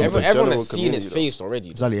 TikTok, it's still everyone the has general seen his community, face already.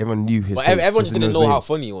 exactly. Everyone knew his But face. everyone just didn't his know how name.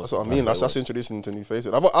 funny he was. That's what I mean. That's introducing to new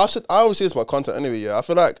faces. I always say this about content anyway. Yeah, I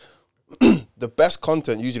feel like the best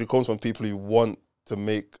content usually comes from people who want to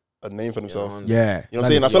make a name for themselves. Yeah. You know what I'm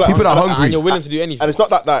saying? I feel like people that are hungry. And you're willing to do anything. And it's not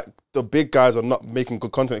that the big guys are not making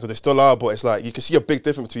good content, because they still are, but it's like you can see a big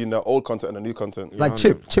difference between the old content and the new content. Like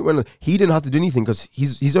Chip went. He didn't have to do anything because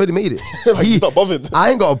he's already made it. Like, he's not bothered.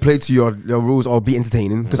 I ain't got to play to your rules or be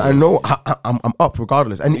entertaining because I know I'm up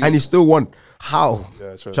regardless, and he still won. How?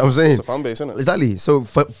 Yeah, true. You know what I'm saying? It's a fan base, isn't it? Exactly. So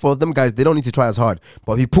for them guys, they don't need to try as hard.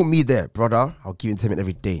 But if you put me there, brother, I'll give you entertainment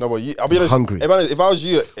every day. No, but I'll be honest, hungry. If I was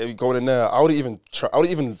you going in there, I wouldn't even try. I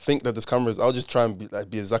wouldn't even think that there's cameras. I would just try and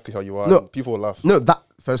be exactly how you are. No. And people will laugh. No, that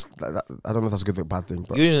first, that, I don't know if that's a good or bad thing.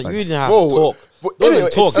 But You thanks. didn't have Bro, to talk. but Don't anyway,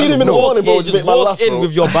 even talk. see him in the Walk morning, bro, in, just just make man walk laugh, in bro.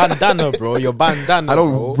 with your bandana, bro. Your bandana. I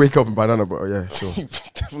don't bro. wake up in banana, but yeah, sure.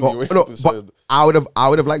 Definitely wake no, up and but say- I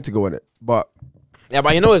would have liked to go in it, but Yeah,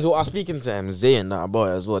 but you know, as well, I was speaking to Zay and that about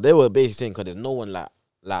it as well. They were basically saying because there's no one like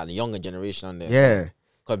the younger generation on there. yeah,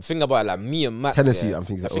 Because think about it, like me and Max. Tennessee, yeah, I'm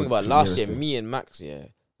thinking I that think old about team last year, nearest me and Max, yeah,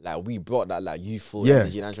 like we brought that like youthful yeah.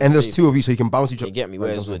 energy. And there's two of you, so you can bounce each You other. get me?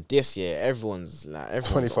 Whereas with this year, everyone's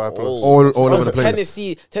 25 plus. all over the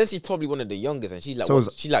place. Tennessee's probably one of the youngest, and she's like, So what,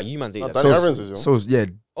 is- she's like you man's age. No, like, Danny Evans is young. So yeah,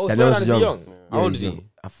 oh, Danny Evans Fernandez is is young. young. Yeah, How old he's is young. he?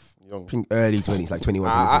 I think early 20s, like 21,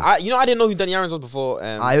 22. You know, I didn't know who Danny Aaron's was before.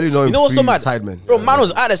 I only know him you know what's so through mad? Sidemen. Bro, man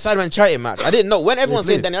was at the Sidemen charity match. I didn't know. When everyone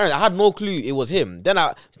played. said Danny Aaron, I had no clue it was him. Then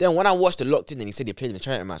when I watched the locked in and he said he played in the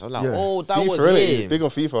charity match, I was like, Yeah. oh, that FIFA, was innit? He's him. big on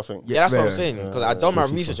FIFA, I think. Yeah, that's what I'm Yeah. saying. Because I done my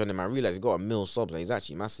research on him. I realized he got a mil subs. Like, he's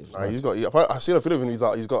actually massive. Nah, I've seen a video of him.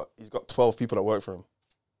 He's got 12 people that work for him.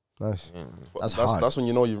 Nice. Yeah. That's hard. That's when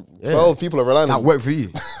you know 12 Yeah. people are relying That on you. work for you.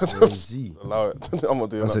 Crazy. Allow it. I'm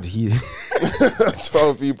not doing I said that. he.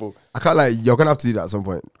 12 people. I can't like. You're gonna have to do that at some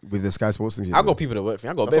point with the Sky Sports thing. I got people that work for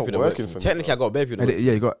me. I got That's bare not people that work working for for me. me, Technically, I got bare people that work for me.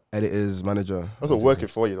 Yeah, you got editors, manager. That's not working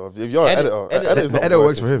for you, though. If you're an Edit- editor, edit- editor's The not editor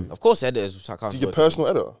works working for him. Of course, editors. I can't You get work. personal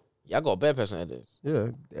editor. Yeah, I got bare personal editors. Yeah,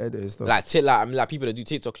 editors stuff. Like people that do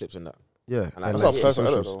TikTok clips and that. yeah, and and That's like, not yeah,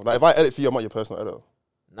 personal editor, though. Like, if I edit for you, I'm not your personal editor.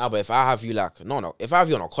 Nah, but if I have you if I have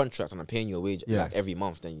you on a contract and I'm paying you a wage Yeah. like every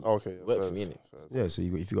month, then you Okay. work for me, innit? Yeah, so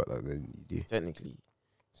if you got that, then you do. Technically.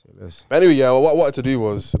 So let's. But anyway, yeah, what I wanted to do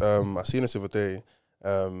was, I seen this the other day.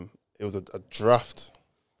 It was a draft.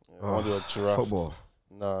 I wanted to do a draft. Football.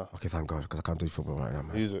 Nah, Okay, thank God, because I can't do football right now,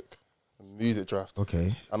 man. music. A music draft.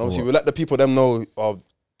 Okay. And obviously, we let the people know, or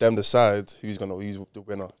them decide who's the winner. You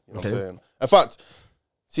know what I'm Okay. saying? In fact,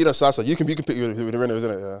 see that side, you can pick who the winner is,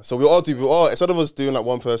 isn't it? Yeah. So we all instead of us doing like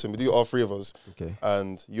one person, we do all three of us, Okay.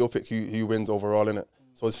 and you'll pick who wins overall in it.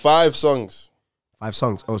 So it's 5 songs. 5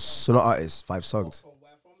 songs. Oh, so not artists. 5 songs.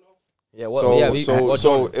 Yeah,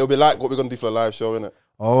 So it'll be like what we're gonna do for the live show, innit?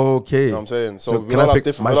 Okay. You know what I'm saying? So, So we can all I have pick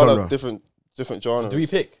different, my we all genre? have different genres. do we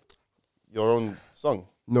pick? Your own song?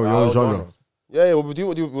 No, your own genre. Yeah. Well, we do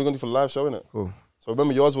what we're gonna do for the live show, innit? Cool. So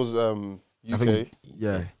remember, yours was I UK. think,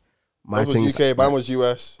 yeah. My Yours was thing's UK. Mine was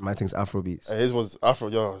US. my thing's Afro beats. And his was Afro.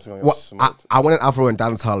 Yo, it's gonna get What? smoked. I wanted Afro and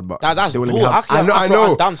dancehall, but That's they wouldn't let bull. me have. How can I Afro know,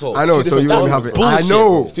 and dancehall? I know. Two So you different wouldn't have it. genres, I bullshit, know.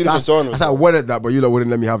 bro. Two different That's- genres, I said I bro. wanted that, but you lot wouldn't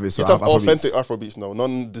let me have it. So You I have have Afro authentic beats. Afro beats, no.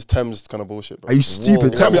 None this Thames kind of bullshit, bro. Are you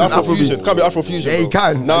stupid? Whoa. Can't be Thames is Afro fusion. beats. Can't be Afro fusion. Yeah, you bro.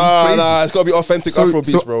 can. Are you Nah, crazy? it's gotta be authentic So- Afro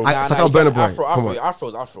beats, so bro. I- It's it's like a Burna Boy. Afro. Come on.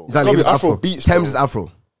 Afro's Afro. Exactly. gotta be It's Afro beats, Thames bro. is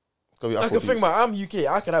Afro. gotta be I Afro can think beats. about I'm UK.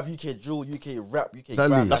 I can have UK drill, UK rap, UK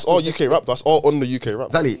Exactly. rap. That's all UK rap. That's all on the UK rap.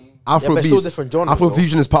 Exactly. Afro but it's beats. still different genres, Afro though.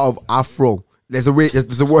 fusion is part of Afro. There's a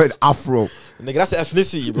word Afro. Nigga, that's the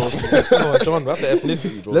ethnicity, bro. That's not a genre. That's the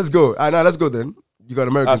ethnicity, bro. Let's go. Now let's go then. You got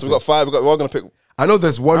American. So we got 5. We're all gonna pick. I know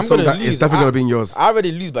there's one I'm song gonna that is lose. definitely gonna be in yours. I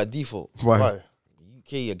already lose by default. Why? Why?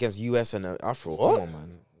 UK against US and Afro. What? Come on,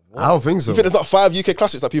 man. I don't think so. You think there's not 5 UK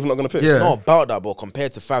classics that people are not gonna pick? Yeah. It's not about that, bro.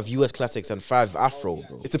 Compared to 5 US classics and 5 Afro,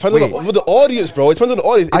 bro. It depends Wait. on the audience, bro. It depends on the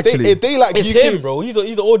audience. Actually, if they like It's UK, him, bro. He's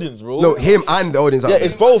the audience, bro. No, him and the audience. yeah,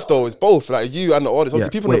 it's both though. It's both like you and the audience. Obviously, Yeah,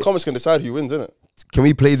 people in wait. the comments can decide who wins, innit? Can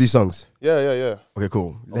we play these songs? Yeah. Okay,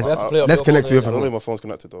 cool. We have to play off Let's your connect phone, to I don't your know if phone. my phone's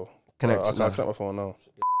connected though. Connect. I can't Nah. connect my phone now.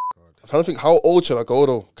 I'm trying to think, how old should I go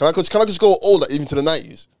though? Can I just go old, like even to the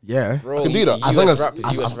 90s? Yeah. Bro, I can do that. As long as rap is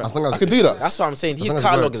US as rap. long I as can do that. That's what I'm saying. His long as it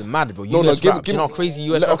catalog works. is mad, bro. No, US give rap. Do you know how crazy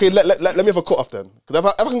US rap? Okay, let me have a cut off then. Because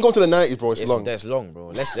if I can go to the 90s, bro, it's long. That's long, bro.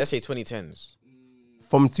 Let's say 2010s.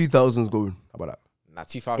 from 2000s going. How about Nah,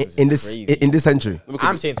 2000s that? In is this crazy. in this century.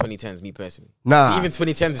 I'm saying 2010s, me personally. Nah. Even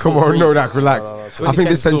 2010s is Come still on, crazy. no, that relax. No, I think 2010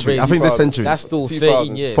 this is still century. I crazy. think this century. That's still 2000s.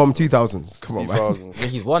 13 years. From 2000s. Come on, man. 2000s. Yeah,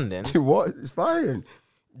 he's won then. What? It's fine.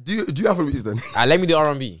 Do you have a beats then? Let me do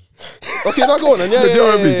R&B. Okay, now go on then. Yeah, No, yeah, do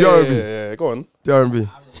R&B, yeah, do yeah, R&B. yeah, go on. The R&B.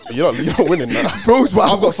 You're not winning that. Bros, but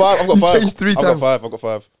I've got 5. You changed 3 I've got times. 5. I've got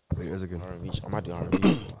 5. Wait, that's a good. R&B. I might do R&B.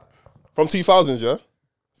 From 2000s, yeah?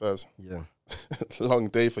 First. Yeah. Long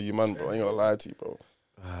day for you, man, bro. I ain't gonna lie to you, bro.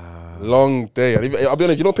 Long day. And I'll be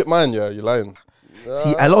honest, if you don't pick mine, yeah, you're lying.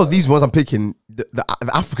 See, a lot of these ones I'm picking, the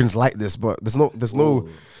Africans like this, but there's no.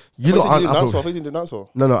 You know, dancehall.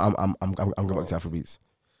 No, I'm going back to Afrobeats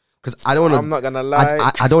because I don't want to. I'm not gonna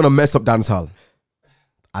lie. I don't want to mess up dancehall.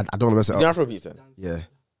 I don't want to mess it Do up. Afrobeats then? Yeah.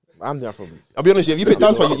 I'm the Afrobeat. I'll be honest, if you pick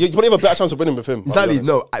dancehall, you probably have a better chance of winning with him. Exactly.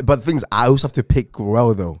 No, but the thing is, I also have to pick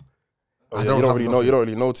well though. You don't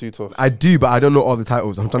really know too tough. I do, but I don't know all the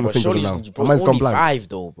titles. I'm trying to think of it now. Bro, My mind's gone only blank. 5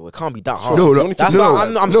 though, bro. It can't be that hard. No, That's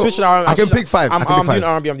why I'm switching R&B. I can pick 5. I'm doing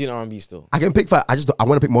R&B. I'm doing R&B still. I can pick 5. I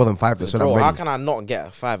want to pick more than 5 though. So Bro, I'm ready. how can I not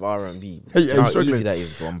get 5 R&B? Hey, You know how struggling. easy that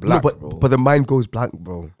is, bro. I'm black, but bro. the mind goes blank,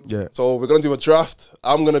 bro. Yeah. So we're gonna do a draft.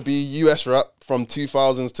 I'm gonna be US rap from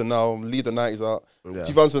 2000s to now. Leave the 90s out.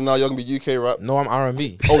 2000s to now, you're gonna be UK rap. No, I'm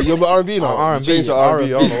R&B. Oh, you're R&B now. I'm R&B. You changed to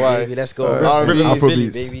R&B. I don't know why. Baby, let's go. R&B,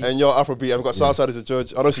 Afrobeats. baby. And you're Afrobeat. And we've got Southside as a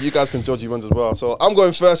judge. I know, so you guys can judge you ones as well. So I'm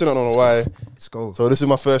going first, and I don't know why. Let's go. So this is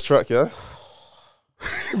my first track, yeah.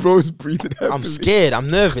 Bro's breathing heavily. I'm scared.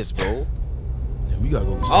 I'm nervous, bro. We gotta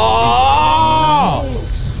go. Oh!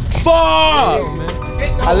 Fuck!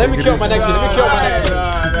 Let me kill my next shit.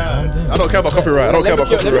 I don't care about copyright. I don't care about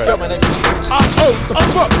Let me kill copyright. my next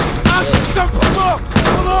shit.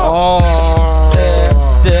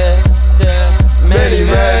 Many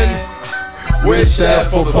men wish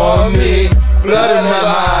death upon me. Blood in my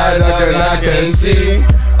eye, nothing I can see.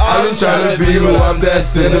 I've been trying to be what I'm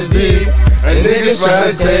destined to be. And niggas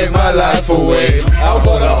trying to take my life away. I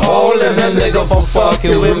got a hole in a nigga for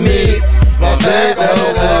fucking with me. My bank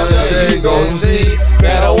they gon' see.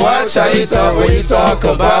 Better watch how you talk when you talk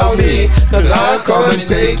about me. Cause I'll come and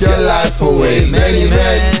take your life away. Many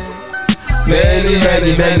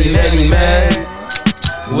men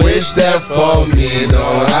wish death for me.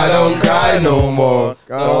 No, I don't cry no more.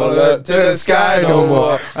 Don't look to the sky no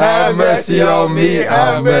more. Have mercy on me.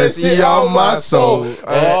 Have mercy on my soul.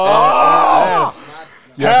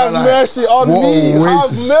 Have mercy on me.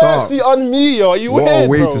 Have mercy on me, yo. You What weird, a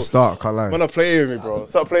way bro. to start, can't lie. Wanna play with me, bro?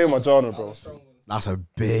 Stop playing my genre, bro. That's a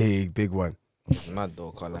big one. Mad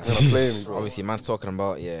though, can't lie. Wanna play with me, bro? Obviously, man's talking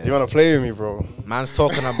about, yeah. You wanna play with me, bro? Man's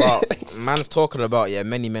talking about, yeah,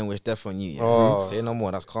 many men wish death on you. Yeah. Oh. Say no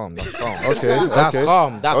more, that's calm. That's calm. Okay, That's okay.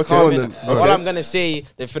 calm. That's Okay, calm. then. All Okay. I'm gonna say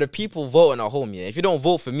that for the people voting at home, yeah, if you don't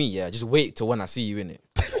vote for me, yeah, just wait till when I see you in it.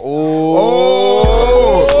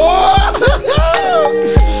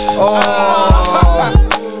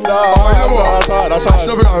 That's hard.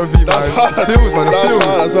 Shove it out and beat, man. It feels, man. It feels.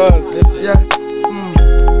 That's hard. Listen, Yeah.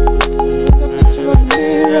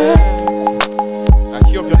 I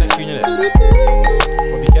queue up your next unit. But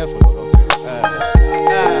be careful, though.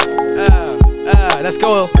 Let's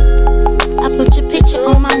go. I put your picture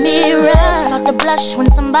on my mirror. Start to blush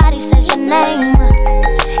when somebody says your name.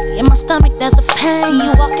 In my stomach there's a pain. See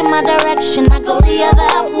you walk in my direction, I go the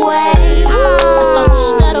other way. I start to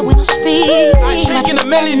stutter when I speak. Drinking the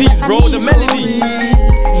melodies, bro, the melody.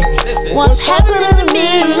 Listen. What's happening to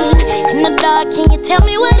me? In the dark, can you tell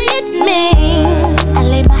me what it means? I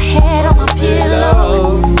lay my head on my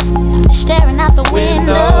pillow, staring out the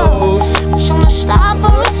window. Wish on a star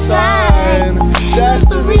for a sign. That's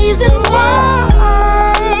the reason why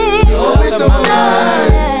you're always on my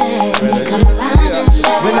mind. When you come around and shine.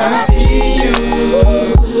 When I see you,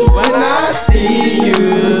 when I see you,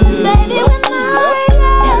 Baby, when I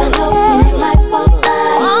never know when you might walk by.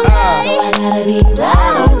 So I gotta be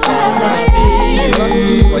right on time. when I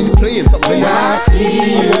see you, Why you playing? Stop playing. when I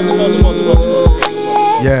see you.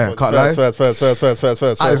 Yeah, can't lie. First.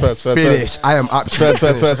 I'm finished. I am absolutely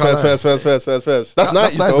First. That's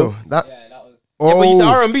nice, though. That. Yeah, but you said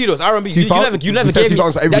R&B though. It's R&B. You never You gave said me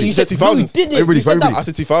 2000s for everybody. You said You said 2000s. No, you didn't. Everybody, You said everybody. I that.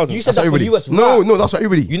 said 2000. You said that for everybody. US No, rap. no, that's for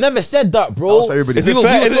everybody. You never said that, bro. That's for everybody. Is it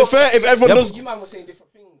fair? Is it fair if everyone does? You man were saying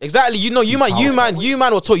different things. Exactly. You know, you man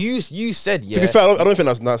were told. You said, yeah. To be fair, I don't think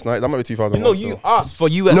that's nice. That might be 2001. No, you asked for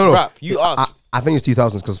US No, no. rap. You asked. I think it's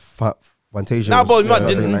 2000s because Fantasia. Nah, but man, I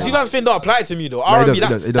the think like- 2000 thing don't apply to me though. it R&B,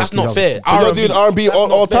 does, it does, that's not fair. So you're doing R&B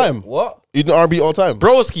all time? What? You doing R&B all time?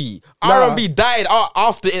 Broski, R&B died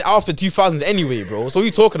after 2000s anyway, bro. So what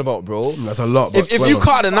you talking about, bro? That's a lot. If you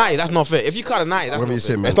cut the 90s, that's not fair. If you cut the 90s, that's Whatever you not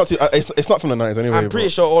say, fair. man. It's not from the 90s anyway. I'm pretty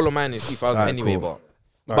sure all of mine is 2000 Alright, anyway, cool.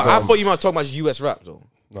 but go I on. thought you might talk about US rap though.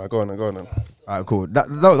 Nah, go on then. Alright, cool.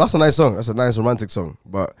 That's a nice song. That's a nice romantic song.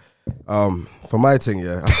 But for my thing,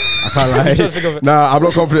 yeah, I can't lie. Nah, I'm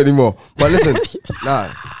not confident anymore. But listen, nah.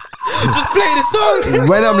 Just play the song.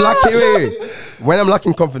 When I'm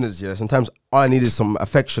lacking confidence, yeah, sometimes all I need is some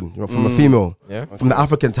affection, you know, from a female, Yeah. from the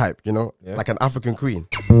African type, you know, Yeah. like an African queen.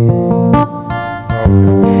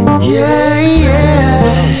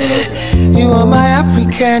 You are my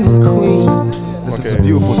African queen. This is a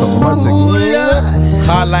beautiful song, romantic.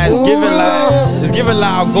 Carline's giving like It's given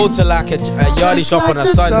like I'll go to like a yardie shop on a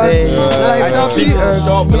Sunday.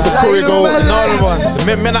 No,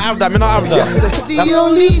 men not have that. The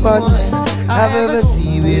only one I've ever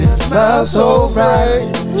seen with a smile so bright.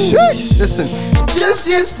 Listen, Just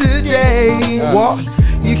yesterday, what?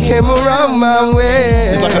 You came around my way.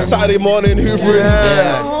 It's like a Saturday morning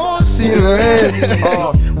hoovering.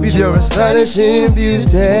 With your astonishing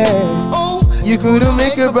beauty, you couldn't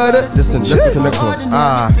make a brother. listen, let's get to the next one.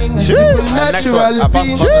 Next one. I pass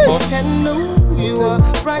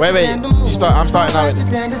Wait. You start. I'm starting now.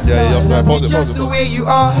 Yeah, pause it. The way you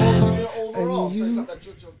are.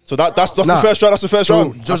 So that's the first round. That's the first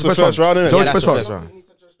round. That's the first round, isn't it? Yeah, that's the first round.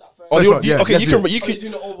 Okay, you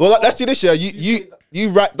can. Well, let's do this. Yeah, you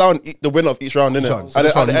write down the winner of each round, innit?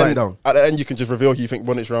 At the end, you can just reveal who you think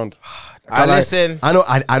won each round. Listen. I know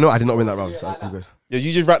I did not win that round, so I'm good. Yeah,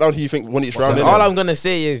 you just write down who you think won each round. All I'm gonna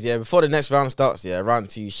say is, before the next round starts, round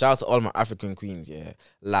 2, shout out to all my African queens,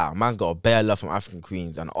 man's got a bare love from African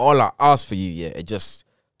queens, and all I ask for you, it just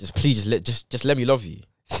please just let me love you.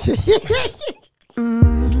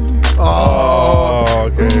 Oh,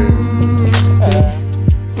 okay.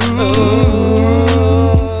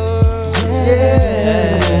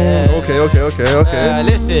 Okay.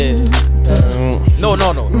 Listen. No.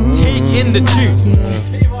 Take in the tune.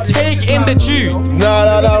 Take in the tune.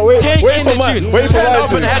 No. Wait Take for in the mine. tune. Wait for Turn mine.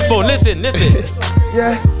 up on the headphone. Listen.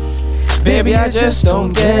 Yeah. Baby, I just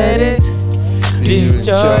don't get it. Do you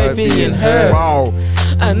enjoy being hurt? Wow.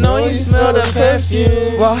 I know you smell the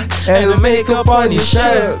perfume and the makeup on your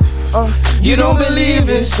shirt. You don't believe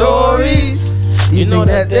in stories. You know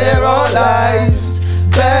that they're all lies.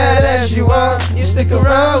 Bad as you are, you stick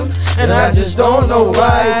around, and I just don't know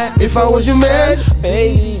why. If I was your man,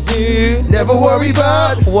 baby, you never worry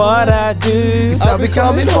about what I do. I'll be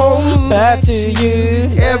coming home back to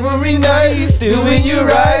you every night, doing you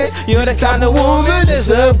right. You're the kind of woman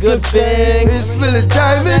deserve good things. Wrist full of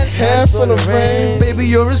diamonds, hair full of rain. Baby,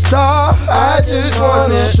 you're a star. I just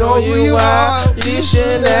wanna show you how. You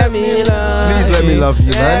should let me love. Please let me love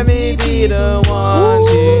you, Let man. me be the one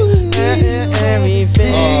to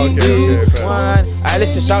everything you want.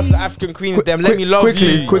 Listen, shout out to the African queens, them. Let me love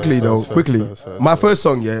you. Quickly. First. My first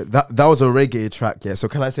song, that was a reggae track, So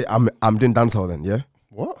can I say I'm doing dancehall then,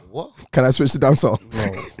 What? Can I switch to dancehall?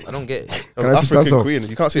 No. I don't get it. Can I switch to African dancehall? queen.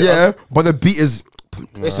 You can't say Yeah, but the beat is.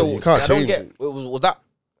 Wait, so you can't I don't change get. it. Was that?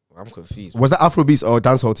 I'm confused. Was that Afrobeats or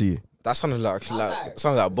dancehall to you? That sounded like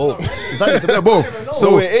both.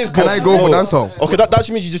 So it is can both. I go for dancehall? Okay, that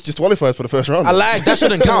actually means you just disqualified for the first round. I like that.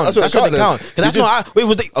 Shouldn't count. That shouldn't count. Cause that's not. Wait,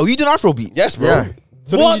 are you doing Afrobeat? Yes, bro. Yeah.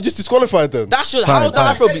 So What? then you just disqualified then. That should. How's the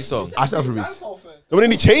Afrobeat song? I said Afrobeats. When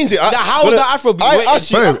did he change it? How was the Afrobeat? I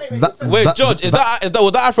asked you. Wait, Judge, was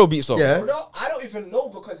that Afrobeat song? Yeah. I don't even know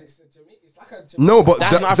because it's like a No, but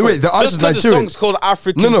That's not Afro. the artist is Just 'cause the Nigerian. song's called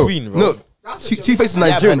African No, Queen, bro. no. Two-Face is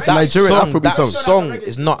Nigerian. It's a that Nigerian Afrobeat that song. song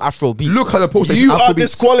is not Afrobeat. Look at the poster. You it's are Afrobeat.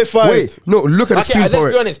 disqualified. Wait, no. Look at the Okay, screen let's for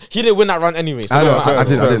be it. honest. He didn't win that round anyway. So I it know. don't matter. I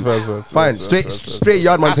didn't. First. Fine. Straight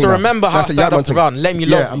yard man. I thing still now. remember how I That's a started yard off the man round. thing. Let me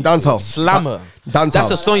love Yeah, I'm dancehall. Slammer. Dancehall. That's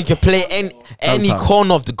a song you can play any Dancehall.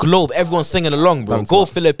 corner of the globe. Everyone's singing along, bro. Dancehall. Go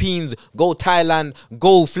Philippines, go Thailand,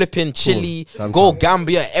 go flipping Chile, Dancehall. go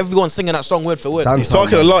Gambia. Everyone's singing that song word for word. Dancehall. He's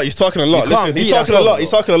talking a lot. You can't Listen, beat he's that talking a song, lot. bro. He's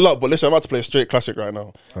talking a lot. But listen, I'm about to play a straight classic right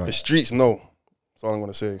now. Right. The streets know. That's all I'm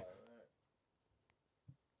gonna say.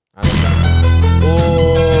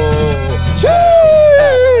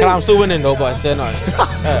 I'm still winning though, but I said no. I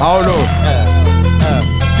don't know.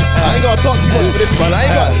 I ain't gotta talk too much for this, man. I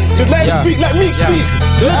ain't got. Just let him speak. Let me speak.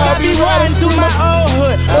 Look, I be riding through my old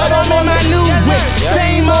hood, but I'm on my new whip.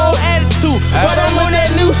 Same old attitude, but I'm on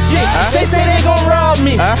that new shit. They say they gon' rob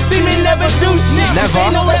me, see me never do shit.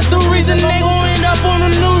 They know that's the reason they gon' end up on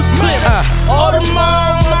the news clip.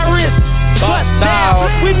 Audemars on my wrist, bust down.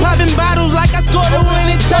 We popping bottles like I scored a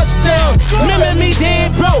winning touchdown. Remember me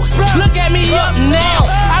dead broke, look at me up now.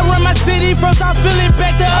 I run my city from South Philly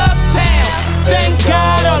back to Uptown. Thank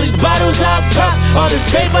God all these bottles I pop, all this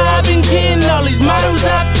paper I've been getting, all these models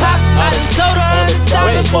I pop. I done sold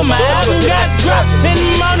 100,000 for my album got dropped. In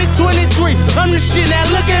the morning 23, I'm the shit now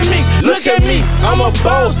look at me, I'm a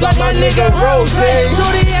boss like my nigga Rose.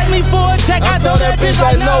 Shorty asked me for a check, I told that bitch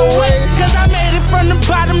like no way. Cause I made it from the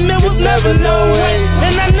bottom, it was never no way.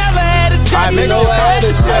 And I never had a job, you know I had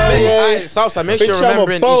to say. Salsa, make sure Bitch, you're I'm a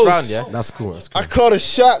remembering boss. each round, yeah? That's cool. I call the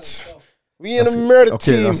shots. We in the murder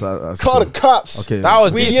team. That's Call cool. the cops. Okay. That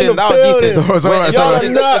was We in decent. the That was decent. building. It's alright, it's Wait, alright.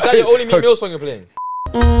 is that your only Meek Mill song you're playing?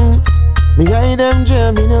 Me guide them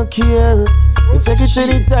jam, me no care. Me take it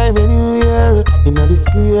anytime, anywhere. In the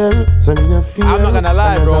square, so me no fear. I'm not gonna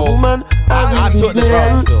lie, And as bro. a woman, I will took be this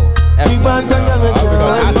round there. still. Big bad tongue, girl, me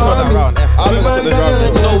I took that round. I haven't listened to the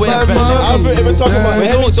drums. No way that's better. I haven't even talking about.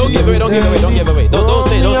 Wait, don't give away. Don't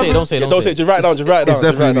say. Don't say. Just write it down. Just write it down. It's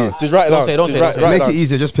definitely Just write it down. Don't say. To make it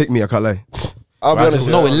easier, just pick me. I can't lie. I'll be honest.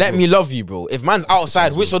 No, let me love you, bro. If man's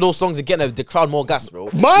outside, which of those songs are getting the crowd more gas, bro?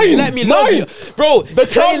 Mine. Let me love you, bro. The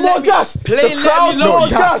crowd more gas. Play The let crowd me love more you.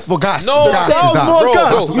 gas. For gas. No, gas crowd is that. more bro,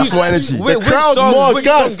 gas. bro. That's more energy. The crowd more which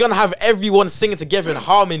gas. song's gonna have everyone singing together in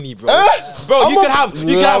harmony, bro? Bro, I'm you a- can have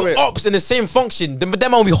Love it. ops in the same function. Them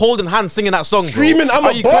will be holding hands singing that song, Screaming, bro. I'm Are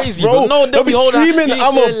a you boss, crazy, bro. No, They'll be holding screaming, hands.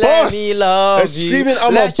 I'm a Let boss. me love They're you. screaming,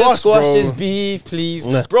 I'm a Let's just boss, squash bro. this beef, please,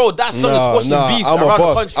 Nah. bro. That song is squashing beef I'm a around the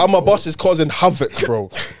boss. country. I'm a bro. boss is causing havoc, bro.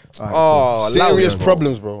 Oh, Serious loud,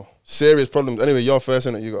 problems, bro. Serious problems. Anyway, you're first,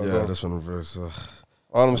 innit? You got to Yeah, go. this one verse.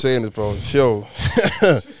 All I'm saying is, bro,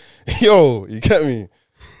 yo, you get me?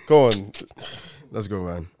 Go on. Let's go,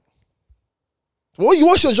 man.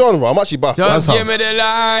 What's your genre? I'm actually back. Just how- give me the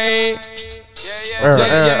light. Just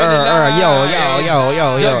give me the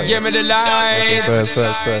light. Just give me the light. First.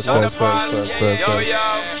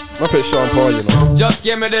 I pick Sean Paul, you know. Just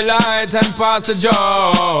give me the light and pass the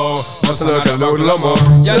Joe. Just look a little more.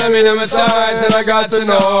 Yeah, let me know my sides and I got to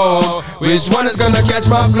know which one is gonna catch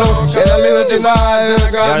my flow. Get a little device and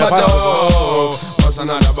I got my dough. What's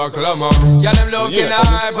another buckle of more? Yeah, them looking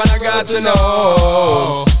hype and I got to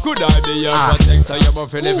know. Could I be your protector? You're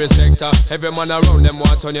buff in every sector. Every man around them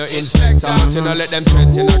want on your inspector. You know let them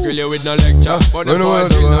threaten, I grill you with no lecture. But them boys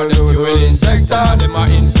still know them fuel injector. Them a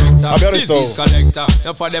infector. I'll be honest Disease though. collector.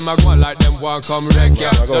 Now for them I go like them want come wreck ya.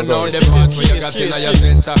 Don't know the part where you got in your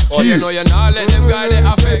center. Oh, you know you're not let them guy they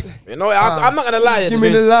affect. You know, I'm not gonna lie. Give me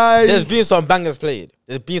the light. There's been some bangers played.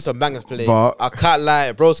 But- I can't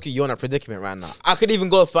lie, broski, you're in a predicament right now. I could even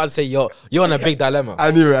go far and say you're in a big dilemma.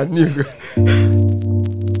 I knew it.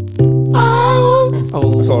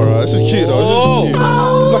 It's alright. This is cute though. This is cute.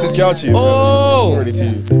 It's like a girl tune. Oh. I'm ready to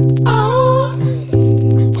you.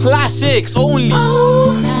 Classics only.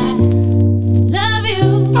 Love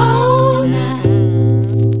you.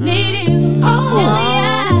 Need you.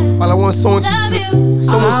 All I want someone to Love sing. you.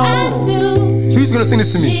 Someone I do. Who's gonna sing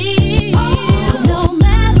this to me? No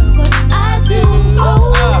matter what I do,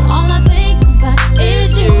 all I think about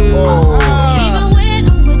is you. Even when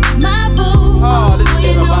I'm with my boo,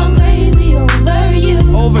 you know I'm crazy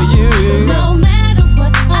over you. No matter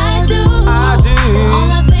what I do,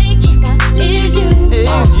 all I think about is you.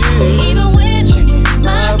 Even when I'm with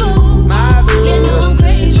my boo, you know I'm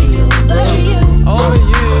crazy over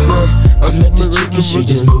you. I met this chick and she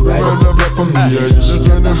just moved right up the block from me. She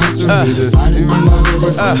got the hooks and me. The finest thing my hood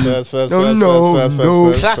has seen.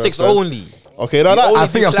 No. Classics only. Okay, now that I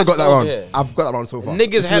think I've still got that round. Yeah. I've got that round so far.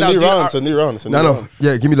 Niggas it's head a out. new do- round. It's a new round. It's a new No. round.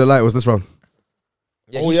 Yeah, give me the light. What's this round?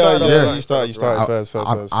 Yeah, Oh he yeah, started yeah. off- You started first.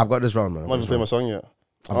 I've got this round, man. I'm not even playing my song yet.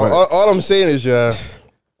 I've got it. All I'm saying is, yeah,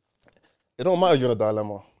 it don't matter if you're in a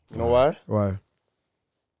dilemma. You know why? Why? You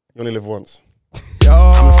only live once. Yo,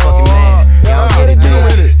 I'm a fucking man. Y'all get it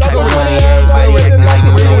done. Type of money everybody acting like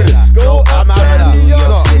you know it. Go uptown New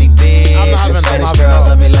York City, bitch. The Spanish girls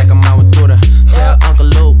love me like I'm out with Twitter. Tell Uncle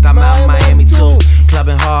Luke I'm out in Miami too.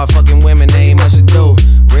 Clubbing hard, fucking women, they ain't much to do.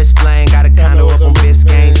 Wrist playing, got a condo up on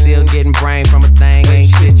Biscayne. Still getting brain from a thing, ain't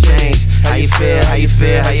shit changed. How you feel? How you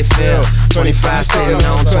feel? How you feel? 25 sitting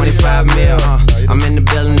on 25 mil. I'm in the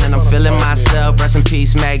building and I'm feeling myself. Rest in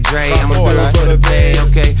peace, Mac Dre. I'ma do it for the pay,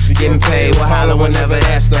 okay? Getting paid, we'll holler whenever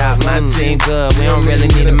that stop. My team good, we don't really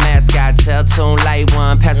need a mascot. Tell Tune Light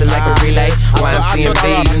One, pass it like a relay. YMC and B,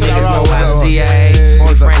 you niggas know YMCA.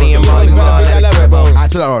 Only Franny and Molly Ball, let it cribbo. I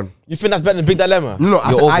took that round. You think that's better than Big Dilemma? No,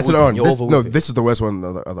 I You're said I took that overwhelmed. round. You're No, overwhelmed. this is the worst one.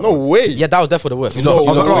 No way. Yeah, that was definitely the worst. You No lost.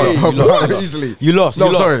 You way. lost. You lost. Easily. You lost. No,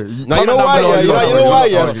 You lost. sorry. Now you know why? Yeah, you know why?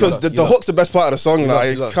 Yeah, it's because the lost. hook's the best part of the song. Like,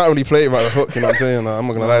 you you lost. can't really play it by the hook. You know what I'm saying? I'm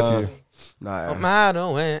not gonna lie to you. Nah.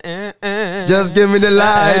 Just give me the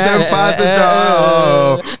light and pass the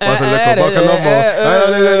joe. What's a little buckle no more? I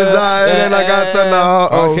only let it die and I got to know.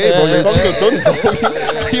 Okay, bro, your songs are done, bro.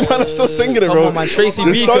 You man are still singing it, Come bro. on, man. Tracy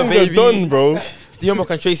The Beaker, songs baby. are done, bro. Dion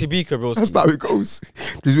and Tracy Beaker, bro. That's how it goes.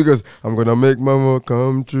 Just because I'm gonna make mama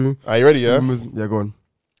come true. Are you ready? Yeah. Yeah, go on.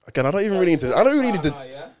 Again, I don't even really need to. I don't really need to.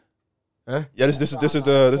 Huh? Yeah, this is the Fourth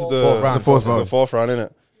round. It's the fourth This is round. the fourth round,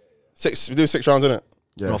 innit? We do 6 rounds, innit?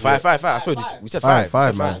 Yeah. No, five. I swear we said Five,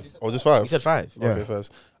 five. man. Or just 5? We said five. Yeah. Okay,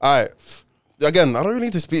 first. All right. Again, I don't really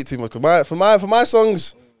need to speak too much. Cause for my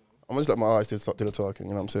songs, I'm gonna just let my eyes do the talking.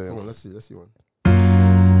 You know what I'm saying? Come on, let's see one.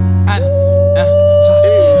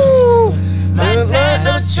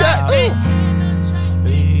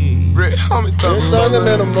 Rick, homie,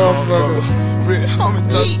 Thuggin' in a motherfucker. Rick, homie,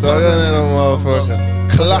 Thuggin' in a motherfucker.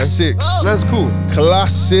 Classics. That's cool.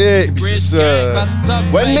 Classics.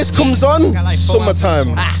 When this comes on, summertime.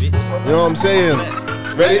 You know what I'm saying?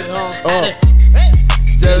 Ready?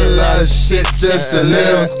 Did a lot of shit just to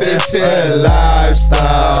live this here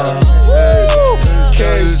lifestyle.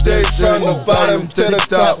 Came straight from the bottom to the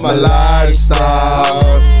top, my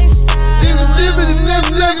lifestyle.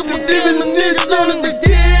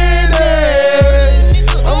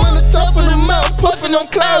 I'm on the top of the mountain, puffing on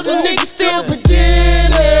clouds, and niggas still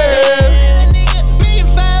beginning.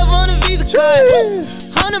 $1.5 on a Visa card.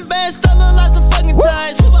 100 bands, still look like some fucking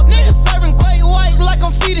ties. Niggas serving quite white like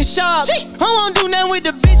I'm feeding sharks. I won't do nothing with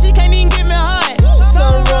the bitch, she can't even get me high.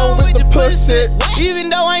 Something wrong with the pussy. Even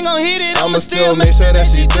though I ain't gon' hit it, I'ma still make sure that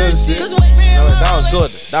she does it. That was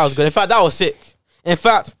good. That was good. In fact, that was sick. In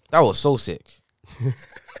fact, that was so sick.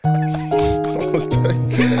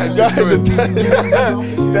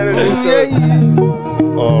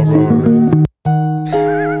 Oh, bro.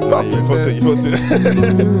 Nah, you fucked it.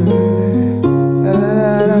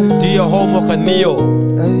 Do your homework on Neo.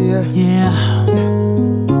 Yeah.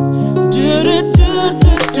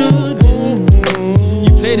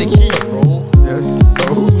 You play the keys, bro. Yes,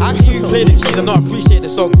 so How can you play the keys and not appreciate the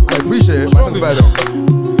song? I appreciate it, but it's bad though.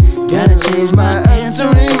 Gotta change my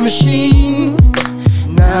answering machine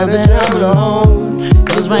now that I'm alone.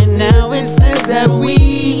 Cause right now it says that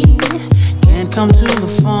we can't come to the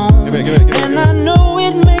phone. Give it. And I know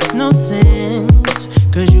it makes no sense,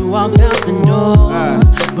 cause you walked out the door.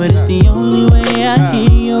 But it's the only way I hear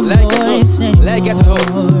your voice anymore. Let it get to the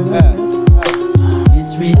hook.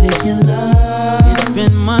 It's ridiculous. It's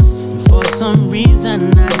been months, and for some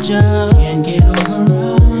reason I just can't get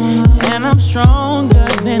over. And I'm stronger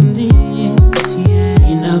than this, yeah.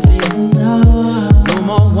 Enough is enough. No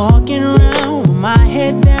more walking around with my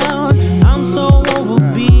head down. I'm so over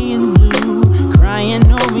being blue, crying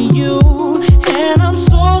over you. And I'm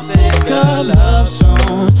so sick of love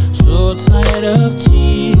songs, so tired of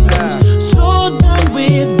tears, so done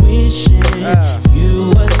with wishing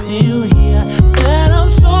you were still here. Said I'm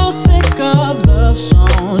so sick of love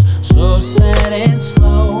songs, so sad and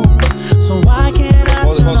slow. So why can't I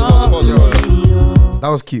turn off the radio? That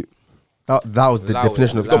was cute. That was the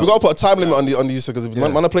definition of No, we cute. gotta put a time limit on these because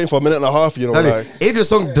man are playing for a minute and a half. You know, Tell you, like if your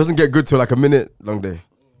song doesn't get good till like a minute long day,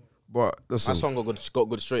 but listen, That song got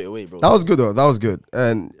good straight away, bro. that was good though. That was good,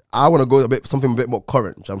 and I want to go something a bit more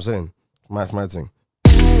current. You know what I'm saying, my thing.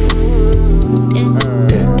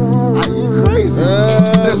 Are you crazy?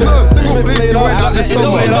 There's not a single place you went that this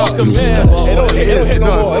song. it hit no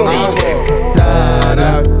more. Da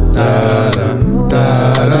da da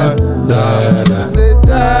da da da. Say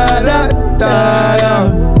da da da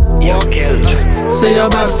da. Say you're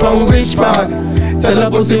bad from which part? Tell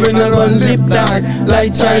a pussy when I run lip dog.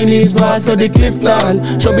 Like Chinese wall, so the clip tall.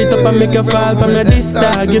 Chop it up and make you fall from the disc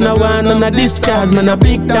dog. You know one on a discard, man a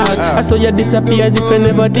big dog. I saw you disappear as if you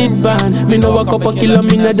never did ban. Me know a couple kilo,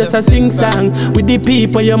 me not just a sing song. With the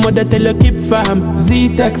people your mother tell you keep farm.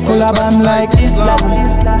 Z-Tech full of bam like Islam.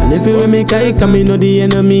 And if you make a come, me know the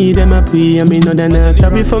enemy, them a pray. And me know they're not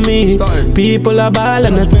sorry for me. People are ball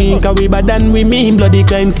and a skin, cause we bad than we mean. Bloody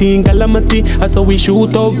crime scene calamity. I saw we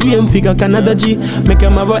shoot out game figure Canada G. Make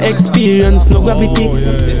them have a experience, no gravity.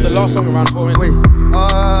 It's the last song around 4 Wait,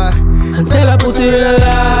 And tell a pussy we no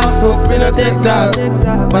laugh, hope we no take that.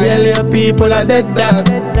 Violate people are dead dog.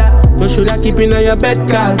 You shoulda keep in on your bed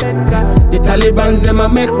cause the Talibans them a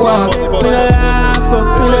make walk. We no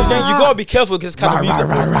laugh, we no take. You gotta be careful with this kind of music,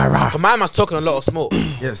 bro. Cause my man's talking a lot of smoke.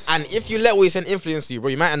 yes. And if you let what he's saying influence you, bro,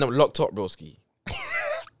 you might end up locked up, broski.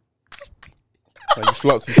 You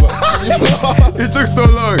flopped. It took so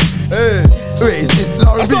long. Hey, wait, it's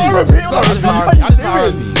R&B. That's not R&B. That's not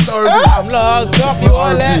R&B. It's R&B. I'm locked up, you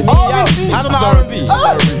won't let me out. How's it not R&B?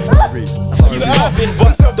 He's popping,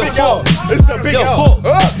 but the hook. It's a big The L. hook.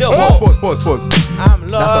 The hook. Pause. I'm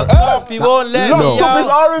locked up, you won't let me No, out.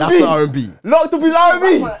 that's not R&B. Locked up is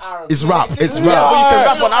R&B. It's rap. It's But you rap. can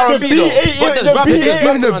rap on R&B though. But there's rap, there's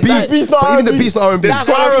Even the rap on beat, that. but even the beat's not R&B. That's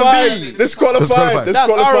Disqualified. Disqualified.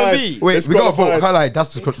 That's R&B. Wait, we gotta vote. I can't lie.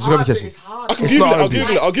 That's disqualification. It's not I'll R&B.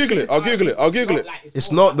 Google it.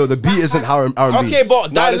 It's not. No, the beat isn't R&B. Okay,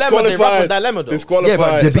 but Nah, Dilemma, they rap on Dilemma though. Yeah,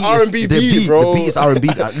 but Disqualified. the It's beat R&B is the beat, bro. The beat is R&B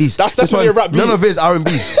at least. That's This definitely one, a rap beat. None of it is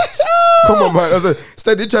R&B. Come on, man. I was like,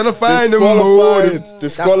 steady trying to find them.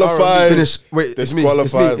 Disqualified. Finish. Wait, it's me.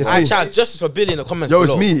 Disqualified. It's I me. shout justice for Billy in the comments Yo,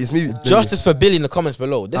 below. it's me. Justice for Billy in the comments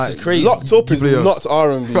below. This is crazy. Locked up is Keep it up. not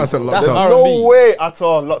R&B. I said locked That's up. R&B. No way at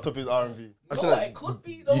all. Locked up is R&B. No, it could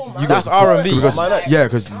be though, man. That's R&B. Yeah,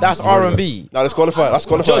 because That's R&B. Nah, that's qualified. That's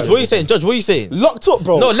qualified. Judge, what are you saying? Judge, what are you saying? Locked up,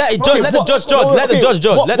 bro. No, let it judge. Let the judge judge. Let the judge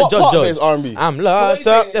judge. Let the What judge part of it judge. is R&B? I'm locked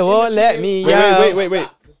up. They won't let me out. Wait.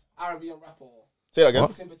 R&B and rap or Say that again.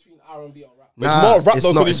 it's in between R&B or rap. It's more rap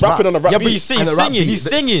though, because he's rapping on a rap Yeah, beat. but he's And the rap singing. beat, He's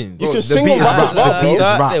singing. You can the sing beat on is rap rap. as well, The beat is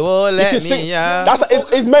bro. rap. They won't You let can sing. me out. That's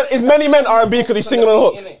it's many men R&B because he's singing on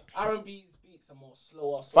the hook. R&B's beats are more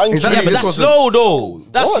slower. Thank Exactly. Yeah, you. but This that's wasn't- slow though.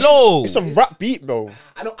 That's What? slow. It's a rap beat, bro.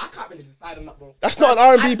 I can't really decide on that, bro. That's not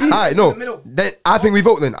an R&B beat. Alright, no. Then I think we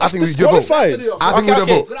vote. Then I think we do a vote. Disqualified. I think we do a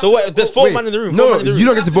vote. So what, there's four Wait, man in the room. No, Four man in the room. you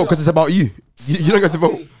don't get to vote because it's about you. You don't get to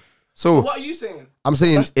vote. So What are you saying? I'm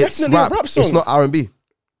saying That's it's definitely a rap. rap song. It's not R&B.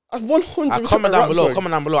 That's 100% Comment a down rap below. song.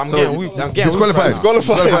 Comment down below. I'm getting whooped. I'm getting Disqualified. whooped right now.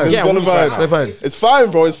 Disqualified. Yeah, Disqualified. It's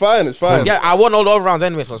fine, bro. It's fine. Yeah, I won all the other rounds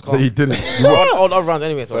anyway, so it's calm. No, you didn't. I won all the other rounds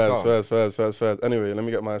anyway, so it's calm. Fast. Anyway, let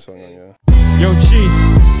me get my song on, yeah. Yo, G,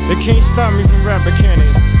 they can't stop me from rapping, can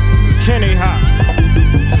they? Can they, ha?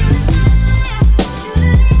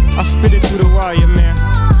 I spit it through the wire, man.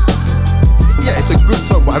 Yeah, it's a good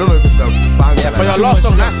song, but I don't know if it's a banger. For your last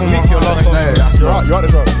song last week, your last song. Yeah, that's not. You're on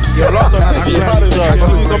this round. Your last song last week. You're on this round.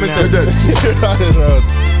 You coming to- You're on this round.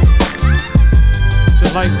 It's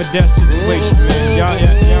a life or death situation, man. Y'all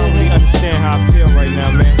don't really understand how I feel right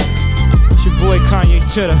now, man. It's your boy Kanye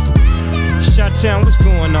Titter. Shot-town, what's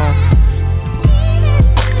going on?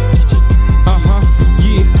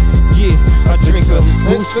 Yeah. I drink a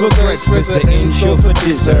boost for breakfast, an intro for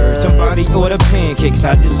dessert. Somebody order pancakes,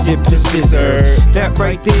 I just sip the scissor. That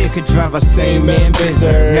right there could drive a sane man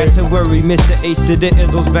berserk. Not to worry, Mr. Ace to the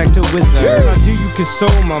Izzles back to Wizard. How do you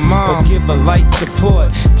console my mom or give her light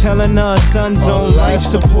support? Telling her son's on life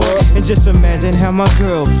support. And just imagine how my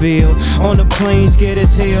girl feel on the plane, scared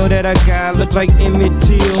as hell that a guy look like Emmett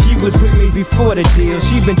Till. She was with me before the deal,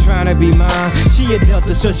 she been trying to be mine. She a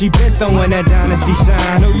Delta, so she been throwing that dynasty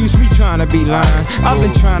sign. No use me trying to be lying, I've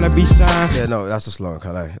been trying to be signed. Yeah, no, that's a song.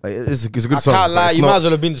 Can't lie. Like, it's a good song. Can't but lie, it's you not- might as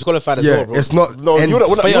well have been disqualified as Yeah, well, bro. it's not. No, you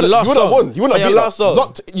would For your last song. won. You would For have your beat last that.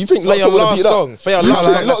 song. You think For Locked your would have last beat that? song. For your You last think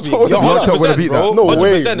song last Locked week. would You're have beat that? 100%, would've beat bro. that. No way.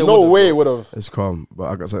 100% it No would've. way it would have. It's calm, but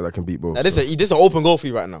I got something that can beat both. Now, this so. is an open goal for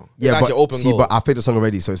you right now. Yeah, It's actually but open see, goal. but I played the song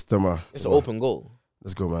already, so it's still my. It's an open goal.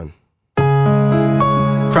 Let's go, man.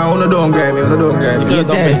 From don't grab me, don't grab You could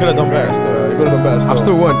have done better still. You could have done better still. I've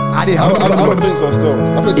still won. I didn't have I don't think so still.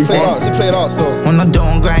 I think it's played out. It's played out still. On a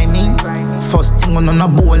don't grind me. First thing on a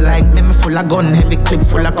bowl like me, me full of gun, heavy clip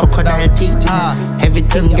full of crocodile teeth.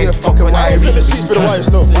 Everything get fucked when I I feel read. the streets through the wire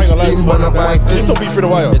still. I ain't gonna lie. It's still beat through the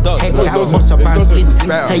wire. It does. Head No, it down, doesn't. bust up It and doesn't.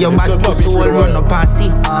 split. Say your It bad does not pussy beat will through the run wire. up and see.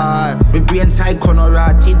 My brain side corner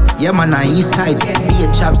rotted. Yeah man, I east side. Be a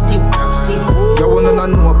chapstick. You wanna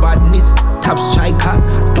know badness? Top striker.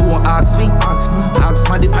 Don't ask me. Ask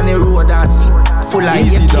my dip on the road and see. Full of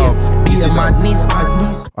Easy, dog. Be a madness.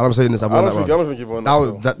 All I'm saying is I've I won don't that think. I one. don't think you won. That was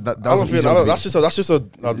still. that I don't was an feel. easy one to That's just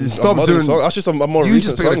a Stop modern doing- song. That's just a more You recent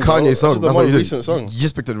just picked a song. bro. Kanye That's song. just a That's more what you recent did. song. You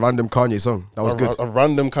just picked a random Kanye song. That was good. A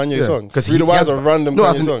random Kanye song. Because Through the Wire is a random no, Kanye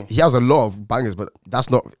as in, song. he has a lot of bangers, but that's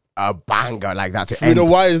not a banger like that to Through end. the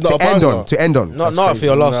Wire is not to a end banger. on. To end on. Not for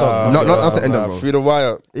your last song. Not to end on, bro. Through the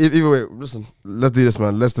Wire. Either way, listen. Let's do this,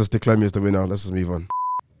 man. Let's just declare me as the winner. Let's just move on.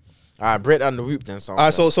 Alright, break down the whoop then.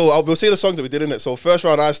 Alright, so we'll say the songs that we did in it. So first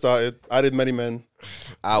round I started. I did Many Men,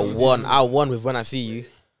 I won with When I See You.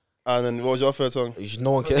 and then what was your third song? No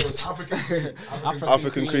one cares.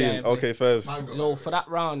 African Queen. Okay, first. So for that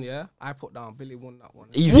round, yeah, I put down Billy won that one.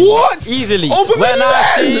 Easily. What? Easily. Over When Many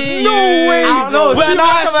I Men? see No you. way, I don't know, When too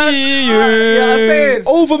I much of a- see you. You know what I'm saying?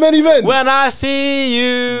 Over Many Men. When I see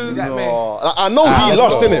you. That man. No, I know he let's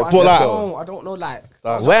lost go. in it, I but like don't know, like.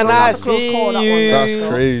 When I That's a close see call, that one, you. that's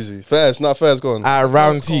crazy. First, not first. Go on.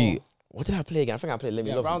 Round two. What did I play again? I think I played Let Me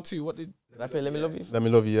Yeah, Love round two. What did? You. Did I play Let Me Love You? Let Me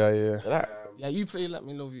Love You. Yeah. Did I? Yeah, you play Let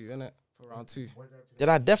Me Love You, innit? For round two. Did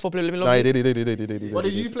I definitely play Let Me Love Nah, You? he did. What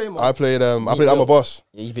did you play, Mox? I played I'm a Boss,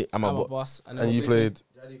 Yeah, you beat. I'm I'm a a bot. boss. and you played.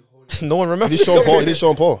 No one He remembers. did Sean Paul. He did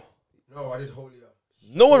Sean Paul. No, I did Holier.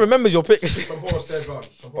 No one remembers your picks.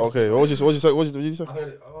 Okay, what was you say?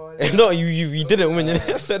 No, you didn't win. You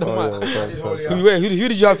said Oh, man. yeah, first. Who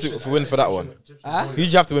did you have to win for that one? Huh? Who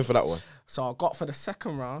did you have to win for that one? So I got for the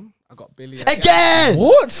second round, I got Billy. Again!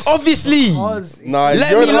 What? Obviously. Nah, Let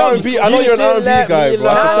you're me an love R&B. you. I know You you're an said R&B let guy, me bro.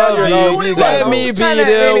 I can love tell you're an you. R&B guy. Let bro. me be trying to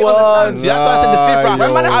the really one. understand. See, that's why I said the fifth round. Nah,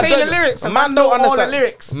 yo. Man, I say don't- the lyrics, and Man man know don't all the understand.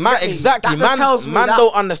 lyrics. Man, Get me? exactly. That tells me Man that.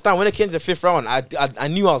 don't understand. When it came to the fifth round, I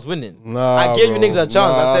knew I was winning. Nah, I gave you bro. niggas a chance.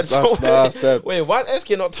 Nah, I said, that's dead. wait, why is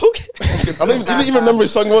SK not talking? I didn't even remember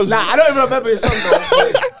his song was. Nah, I don't even remember his song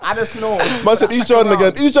though. I just know. Man said, "Each Jordan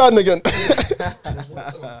again. Each Jordan again."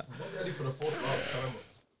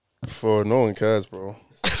 For no one cares, bro.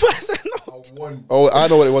 Oh, I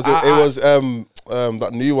know what it was. It was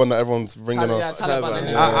that new one that everyone's ringing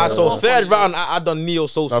off. So third round, I done Neo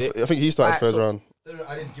So Sick. I think he started third round.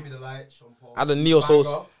 I didn't give me the light. Sean Paul. I done Neo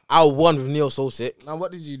So. I won with Neo So Sick. Now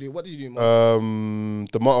what did you do? What did you do?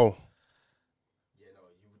 The motto.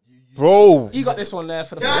 Bro, He got this one there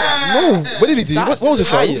for the. no. What did he do? What was it?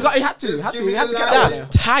 tired. He had to get that That's one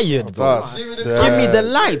there. tired, bro. Give me the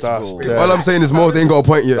lights, bro. All I'm saying is Mose ain't got a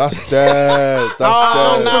point yet. That's dead.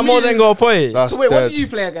 Nah, more than got a point. That's So wait, what dead. did you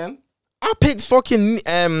play again? I picked fucking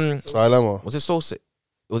Dilemma. was it So Sick?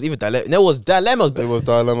 It was even Dilemma. No, it was Dilemma. It was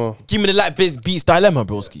Dilemma. Give me the light beats Dilemma,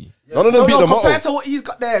 broski. None of them beat the compared motto. to what he's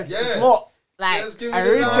got there, it's what? Like, Yes, give me the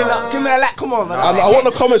original. light. Give me a like, come on, man. I want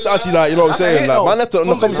the comments to actually, like, you know what I'm saying? hit Like, though. man, left the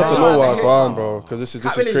comments have to know why, man, bro. Because this Can't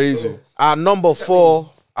is really- crazy. Number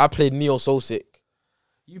 4, I played Neo So Sick.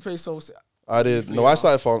 You play so sick. I did. No, I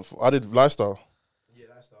did lifestyle.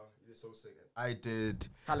 I did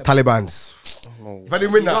Taliban's. If I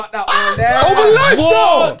didn't win that, Got that one there. Over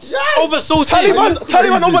lifestyle. Over So Sick.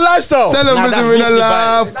 Taliban over lifestyle. tell them Nah, to that's win a recency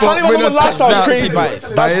laugh. bias. Taliban over lifestyle is That's crazy. recency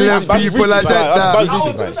bias. By 11 That's people like recency bias. that. That's Oh, recency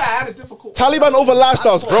to be bias. fair, I had a difficult. Taliban over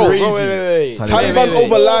lifestyle is Bro, crazy. wait. Taliban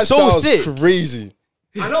over So lifestyle sick. is crazy.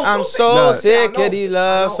 I know, I'm sick. so I sick know. of these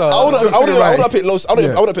love I songs. wouldn't pick low.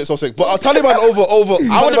 I wouldn't pick so sick. But Taliban over.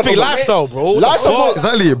 I would have picked Lifestyle, bro. Lifestyle.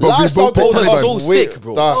 Exactly, but we Lifestyle both picked over Taliban. So sick,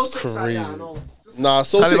 bro. That's So sick, yeah, I crazy. know. It's just- Nah,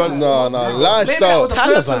 so sick. Taliban. Nah. Maybe that Lifestyle. was a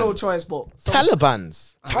Taliban. personal choice, but Taliban's.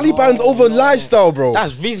 Taliban's over lifestyle, bro.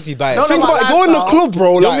 That's recency bias. No, Think no, about it. Go in the lifestyle. club,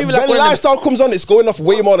 bro. Don't Like, even like when one of them- lifestyle comes on, it's going off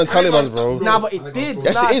way more than Taliban's, bro. Nah, but it did.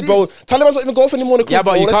 Yes, Nah, it is, bro. Taliban's not even going for anymore in the Yeah, club,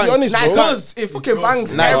 but bro. you Let's be can't- honest, Nah, it bro. does. It fucking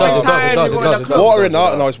bangs. Nah, it Every does, it time does, you it go does, in it the does. club. Watering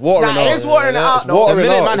out. No, it's watering Nah, out. it is watering it out. The Watering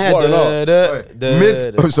minute out. man It's had watering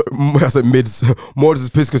out. Mids, I said mids. Morris is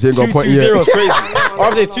pissed because he ain't got a point 2-0 yet. is crazy.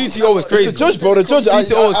 I'm saying 2-2 is crazy. It's the judge, bro. The judge.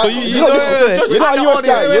 2-2. So you You're not a US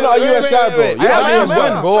guy. You're not a US guy, bro. You're not a US win,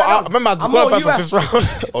 guy. bro. I remember I disqualified for fifth round.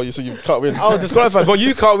 Oh, you said you can't win. I was disqualified, but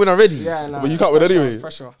you can't win already. Yeah, nah. But you can't win anyway.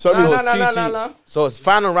 Pressure. So that means, Nah. So it's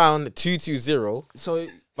final round 2-2-0. So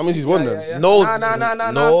that means he's won then. No,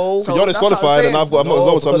 Nah. no. So you're disqualified and I'm not as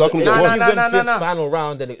well, so I'm not going to get Nah, one. nah, If you nah, win fifth nah. final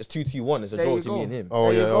round, then it's 2-2-1. It's a There draw you between me go. and him. Oh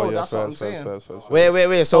There you yeah, go, oh yeah, that's what I'm fair. saying.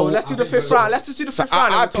 Wait. So So let's do the fifth round. Let's just do the fifth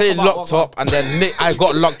round. I played locked up, and then I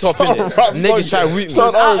got locked up in it. Alright, Niggas fuck try you. to root me.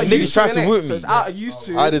 Start out Niggas try to root So me. it's out of used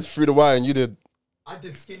to. I did through the wire and you did. I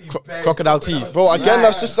did skinny Crocodile teeth. Bro, again,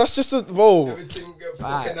 that's just a bro.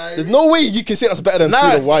 There's no way you can say that's better than through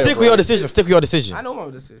the Nah, wire. stick with your decision. Stick with your decision. I know my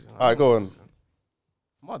decision. Alright, go on.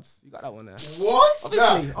 Mods, you got that one there. What?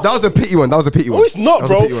 Obviously. That was a pity one. No, it's not, That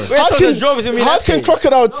was a bro. pity one. Wait, so the draw between me and How SK? can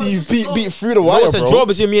Crocodile Teeth beat through the No, wire, it's a bro? draw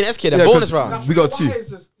between me and SK. The Yeah, bonus 'cause round. we got two.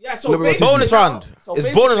 Yeah, so No, we got basically bonus round. so It's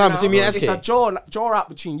basically bonus round now, between me and SK. It's a draw out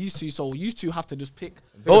between you two, so you two have to just pick.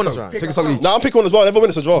 Bonus round. Pick a song each. Nah, I'm picking one as well. Never win,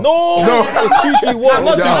 it's a draw. No, it's 2-2-1. I'm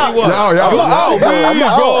not It's 2-2-1. Yeah, You're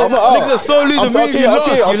out, bro. I'm not out. Niggas are so losing.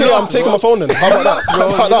 Okay, I'm taking my phone then. How about that? How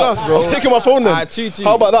about that? I'm taking my phone then. 2-2.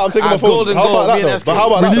 How about that? I'm taking my phone. Golden How goal, about that me and though? SK. But how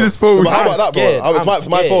about We that? need his phone. But how about that, scared. bro? It's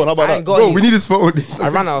my phone. How about I ain't that? got Bro, any- we need his phone. I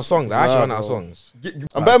ran out of songs. I actually ran out of songs.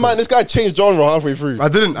 And bear in mind, this guy changed genre halfway through. I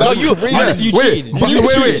didn't. No, you crazy. honestly you Wait, cheated. but You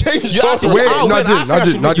wait. cheated. You actually Wait, said, no, I win. didn't. I I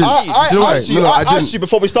didn't. think I should be I Do you know why? asked you. No, I I asked didn't. you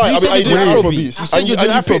before we started. You said I you did did Afro Afrobeats. beats. You said And you did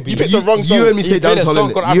you Afrobeats. picked the wrong You song. heard me say You played a dancehall song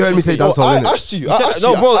in called it. You heard me say Afrobeats. dancehall I in it. asked you. I asked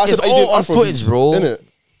No, you. bro, I it's said, all you did on Afro footage, beats, bro. innit?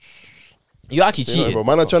 You actually Bro, cheated.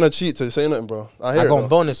 man, I'm trying to cheat to say nothing, bro. I hear I it. got a though.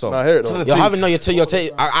 bonus song. I hear it though. You're having no, you're taking.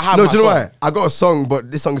 I have No, my do you know song. why? I got a song,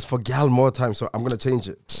 but this song is for gal more time, so I'm gonna change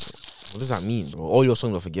it. What does that mean, bro? All your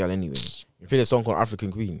songs are for girl anyway. You played a song called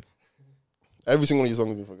African Queen. Every single one of your songs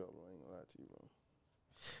will be forgot, bro. I ain't gonna lie to you,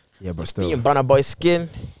 bro. Yeah, but still. Beating Banner Boy Skin.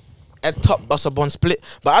 At top bust up on split.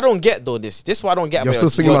 But I don't get though this. This is what I don't get. You're about still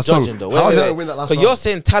singing your my song. judging, though. How did I win that last Because round? you're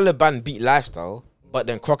saying Taliban beat Lifestyle, but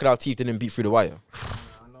then Crocodile Teeth didn't beat Through the Wire.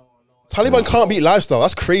 Taliban can't beat lifestyle.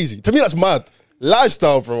 That's crazy. To me, that's mad.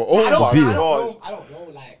 Lifestyle, bro. Oh my god. I don't know,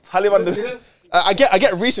 like. Taliban. I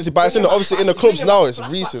get recency bias in the obviously in the clubs now. It's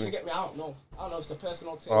recent. I don't know. I don't know if it's the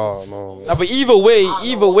personal thing. Oh no. Nah, but either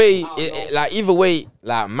way,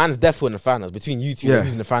 like man's definitely in the finals between you two. Yeah.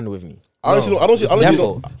 Who's in the final with me? Honestly, honestly,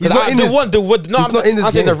 Definitely. He's not in this- he's not in this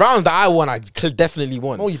I'm saying the game. rounds that I won, I definitely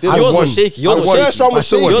won. No, you didn't. Yours I was won. shaky. Yours Your was first shaky. round was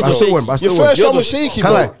shaky. Yours I was still shaky. won. I Your still won. first round was Yours shaky,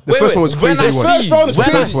 Can't lie. bro. The first one was when crazy. I He won. see First you, round is when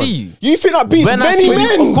I crazy. see you, You think that beats when I many see you,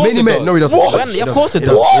 men? of course Many it men. does. No, he doesn't. What? When- Of course it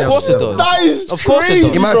does. What? Of course it does. That is Of course it crazy,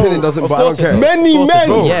 does. In my bro. opinion, it doesn't, Of but I don't course it care. does. Many Of course it men.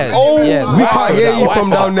 does. Yes, Oh, yes. We can't hear you Why from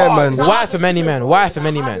for- down there, man. Why for many men? Why for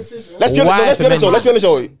many men? Let's be honest. Why Let's for be honest. many Let's be honest.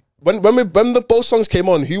 Yo. when the both songs came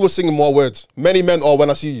on, who was singing more words? Many Men or When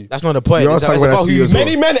I See You? That's not the point. You're It's saying When I about See who You you as well.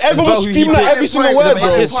 Many Men, everyone was who he screaming out picked. every single word, It's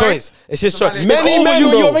bro. his choice. It's his choice. Many It's men,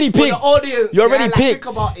 over, bro. you already For the picked. audience, You already like, picked.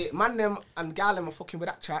 think about it. Man, them and gal them are fucking with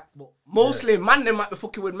that track, but mostly man them might be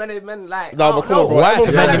fucking with many men. Like, Nah, but come on, bro. Why Everyone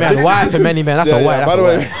for feels many like men? Why for many men? That's a why. By the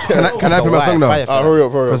way, Can I play my song now? hurry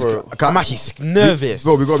up. I'm actually nervous.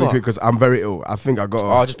 Bro, we gotta be Fuck. quick because I'm very ill. I think I got.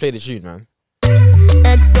 Oh, just play the tune, man.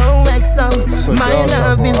 So My young,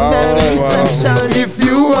 love bro. is very special. If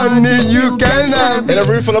you want it, you can have In a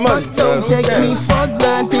room full of men. Don't take me for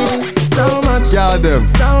granted. So much, Yeah, them.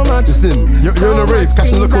 so much. Listen, you're in a rave,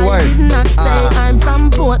 catching a look of I wine. did not say I'm from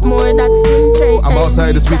Portmore, that's in J. I'm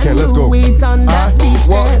outside this weekend, let's go. Wait on that beach.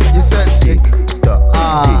 What? You said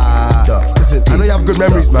listen, I know you have good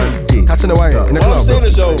memories, man. Catching the wine in the What I'm club. saying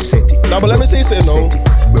is, yo. Nah, but let me say something, though.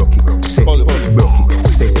 Pause it.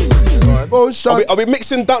 Are we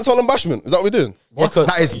mixing dancehall and bashment? Is that what we're doing?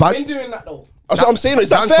 That is been bad. doing that though. That's what I'm saying. Is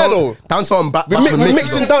that fair, though? Dancehall and We're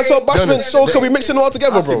mixing dancehall, bashment, soca. We mixing it all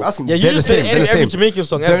together, bro. Ask him. Yeah, you They're the just play same. They're the every same. Jamaican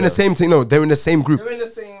song They're in ever. the same thing. No, they're in the same group. They're in the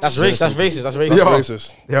same. That's racist. That's racist. That's racist. Yeah.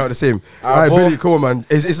 Racist. They are the same. Alright, Alright, bro. Billy, come on, man.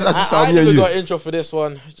 It's actually I sound ain't me and even you. got an intro for this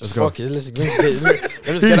one. Just go. fuck it. Let's nervous, He's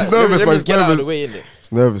nervous, man. Get out of the He's way, innit?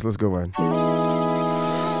 It's nervous. Let's go, man.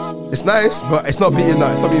 It's nice, but it's not beating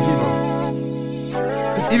that. It's not beating fever.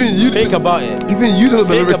 Because even you Think about it. Even you don't know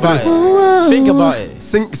the Think lyrics to about this. it. Think about it.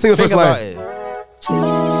 Sing the Think first about line. it.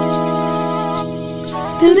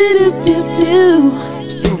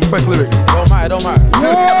 Sing the first lyric. Don't matter.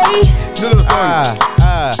 You know the song.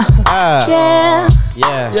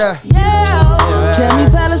 Yeah. Yeah. Tell me,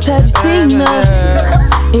 fellas, have you seen her?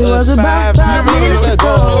 It was about 5 minutes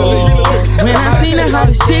ago. When I seen her, how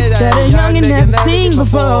the shit that a youngin' never seen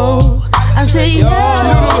before. I say, yeah.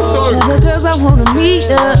 Tell the girls I wanna meet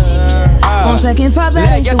her. On second thought,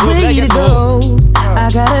 that ain't the way to go. I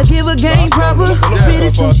gotta give a game proper. Spit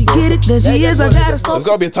it so she get it. There she is. I gotta stop. There's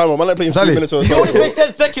gotta be a timer. Man, I'm playing 3 Sally. minutes or You only something. play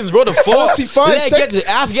 10 seconds, bro. The fuck? 45 Let it seconds. get to-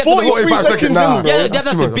 Ask get to the 43 45 seconds in, nah. bro. Yeah,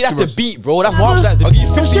 that's the beat. That's the beat, bro. That's what. That's the I'll give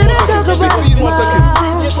you 15 more seconds. 15 more seconds.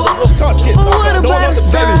 You can't skip. But what No one about else the can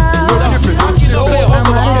skip it. style?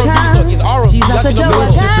 I'm out of time. She's at the door. I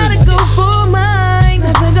gotta go for mine.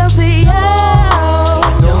 I think I'll say yeah.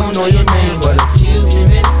 I don't know your name, but excuse me,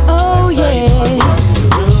 miss. Oh yeah.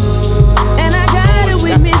 And I gotta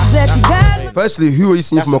admit that you got. Firstly, who are you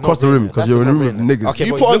seeing That's from a across the room? Because no-brainer. you're in a room with That's a niggas. Okay,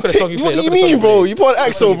 You but put on look at the song you What play, do you look at the mean, song bro? you You put on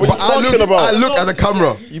EXO. What are you talking I about? looked at the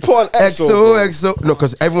camera. You put on EXO. XO. No,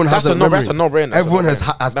 because everyone has That's a memory. that's a no-brainer. Everyone has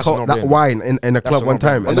That's a caught that no-brainer. wine in a club a one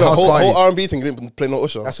time. no-brainer. In The the house whole party. R&B thing didn't play no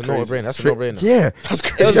Usher. That's a Crazy. no-brainer. That's a no-brainer. Yeah. That's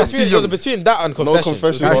It crazy. was between that and No confession.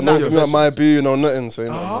 confession. That's No, still- give me my boo. No nothing.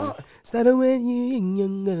 Saying that. Instead when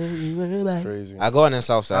you were Crazy. I go on in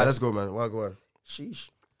Southside. Alright, let's go, man. Well, go on. Sheesh.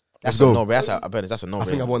 That's go. a no-brainer. That's a no-brainer. I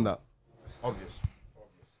think I won that. Obvious.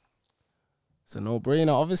 It's a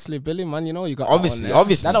no-brainer. Obviously, Billy, man, you know you got Obviously, that one there.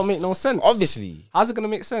 obviously. That don't make no sense. Obviously. How's it gonna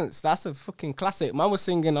make sense? That's a fucking classic. Man was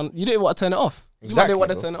singing on. You didn't want to turn it off. Exactly, You didn't want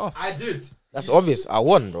to bro. turn it off. I did. That's obvious. I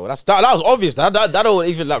won, bro. That was obvious. That don't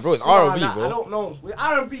even like, bro. It's R&B, I bro. don't know. With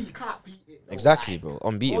R&B, you can't beat it. bro. Exactly, bro.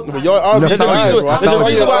 Unbeatable. But you're R&B There's a guy, reason- bro. I there's a thought you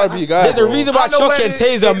reason were why- an R&B guy. There's a bro. reason why I know Chuck when and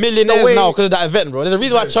Taser are it's millionaires the way- now because of that event, bro. There's a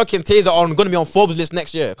reason why Chuck and Taser are going to be on Forbes list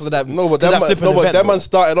next year because of that. No, but because of that flipping event, man bro.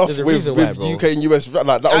 started off There's a with reason why, bro. UK and US rap.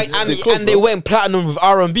 Like that was And they went platinum with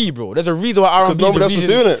R&B, bro. There's a reason why R&B. nobody else was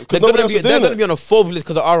doing it. 'Cause nobody else was They're doing going to it. be on a Forbes list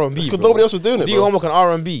because of R&B. Because bro. nobody else was doing it, Do your bro. homework on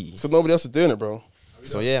R&B. Because nobody else was doing it, bro.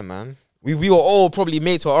 So yeah, man. We were all probably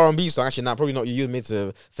made to an R&B song. Actually, nah, probably not you. You were made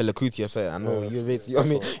to Fela Kuti or something. I know you were made to. You were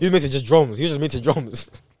made to just drums. You were just made to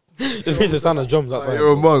drums. Just made the sound of drums. That's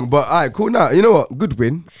You're wrong, but alright, cool. Now you know what? Good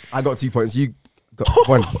win. I got 2 points. You got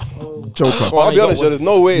 1. Joker. Well, I'll be honest, there's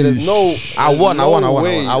no way. There's no. I won.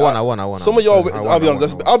 way. Some of y'all, I'll be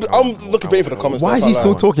honest. I'm looking for the comments. Why is he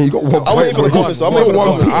still talking? You got 1 point. I'm waiting for the bro. comments. I'm waiting for the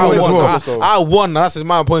comments. I'm waiting for the comments, though. I won. That's the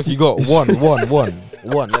amount of points you got.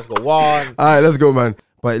 One. Let's go. One. Alright, let's go, man.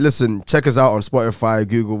 But listen, check us out on Spotify,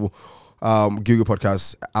 Google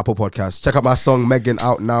Podcasts, Apple Podcasts. Check out my song Megan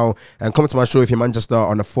out now, and come to my show if you're in Manchester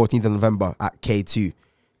on the 14th of November at K2.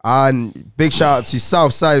 And big shout out to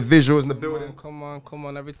Southside Visuals in the building. Come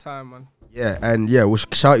on, every time, man. Yeah, and yeah, we'll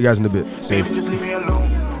shout you guys in a bit. Baby, just leave me alone,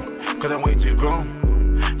 cause I'm way too grown.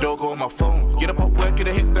 Don't go on my phone. Get up off work, get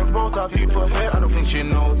a hit them rolls. I'll do for her, I don't think she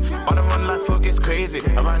knows. On the run, life gets crazy.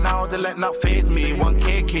 And right now, they let not phase me.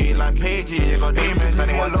 1K key, like Paige. Got demons,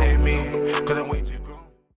 anyone take me, cause I'm way too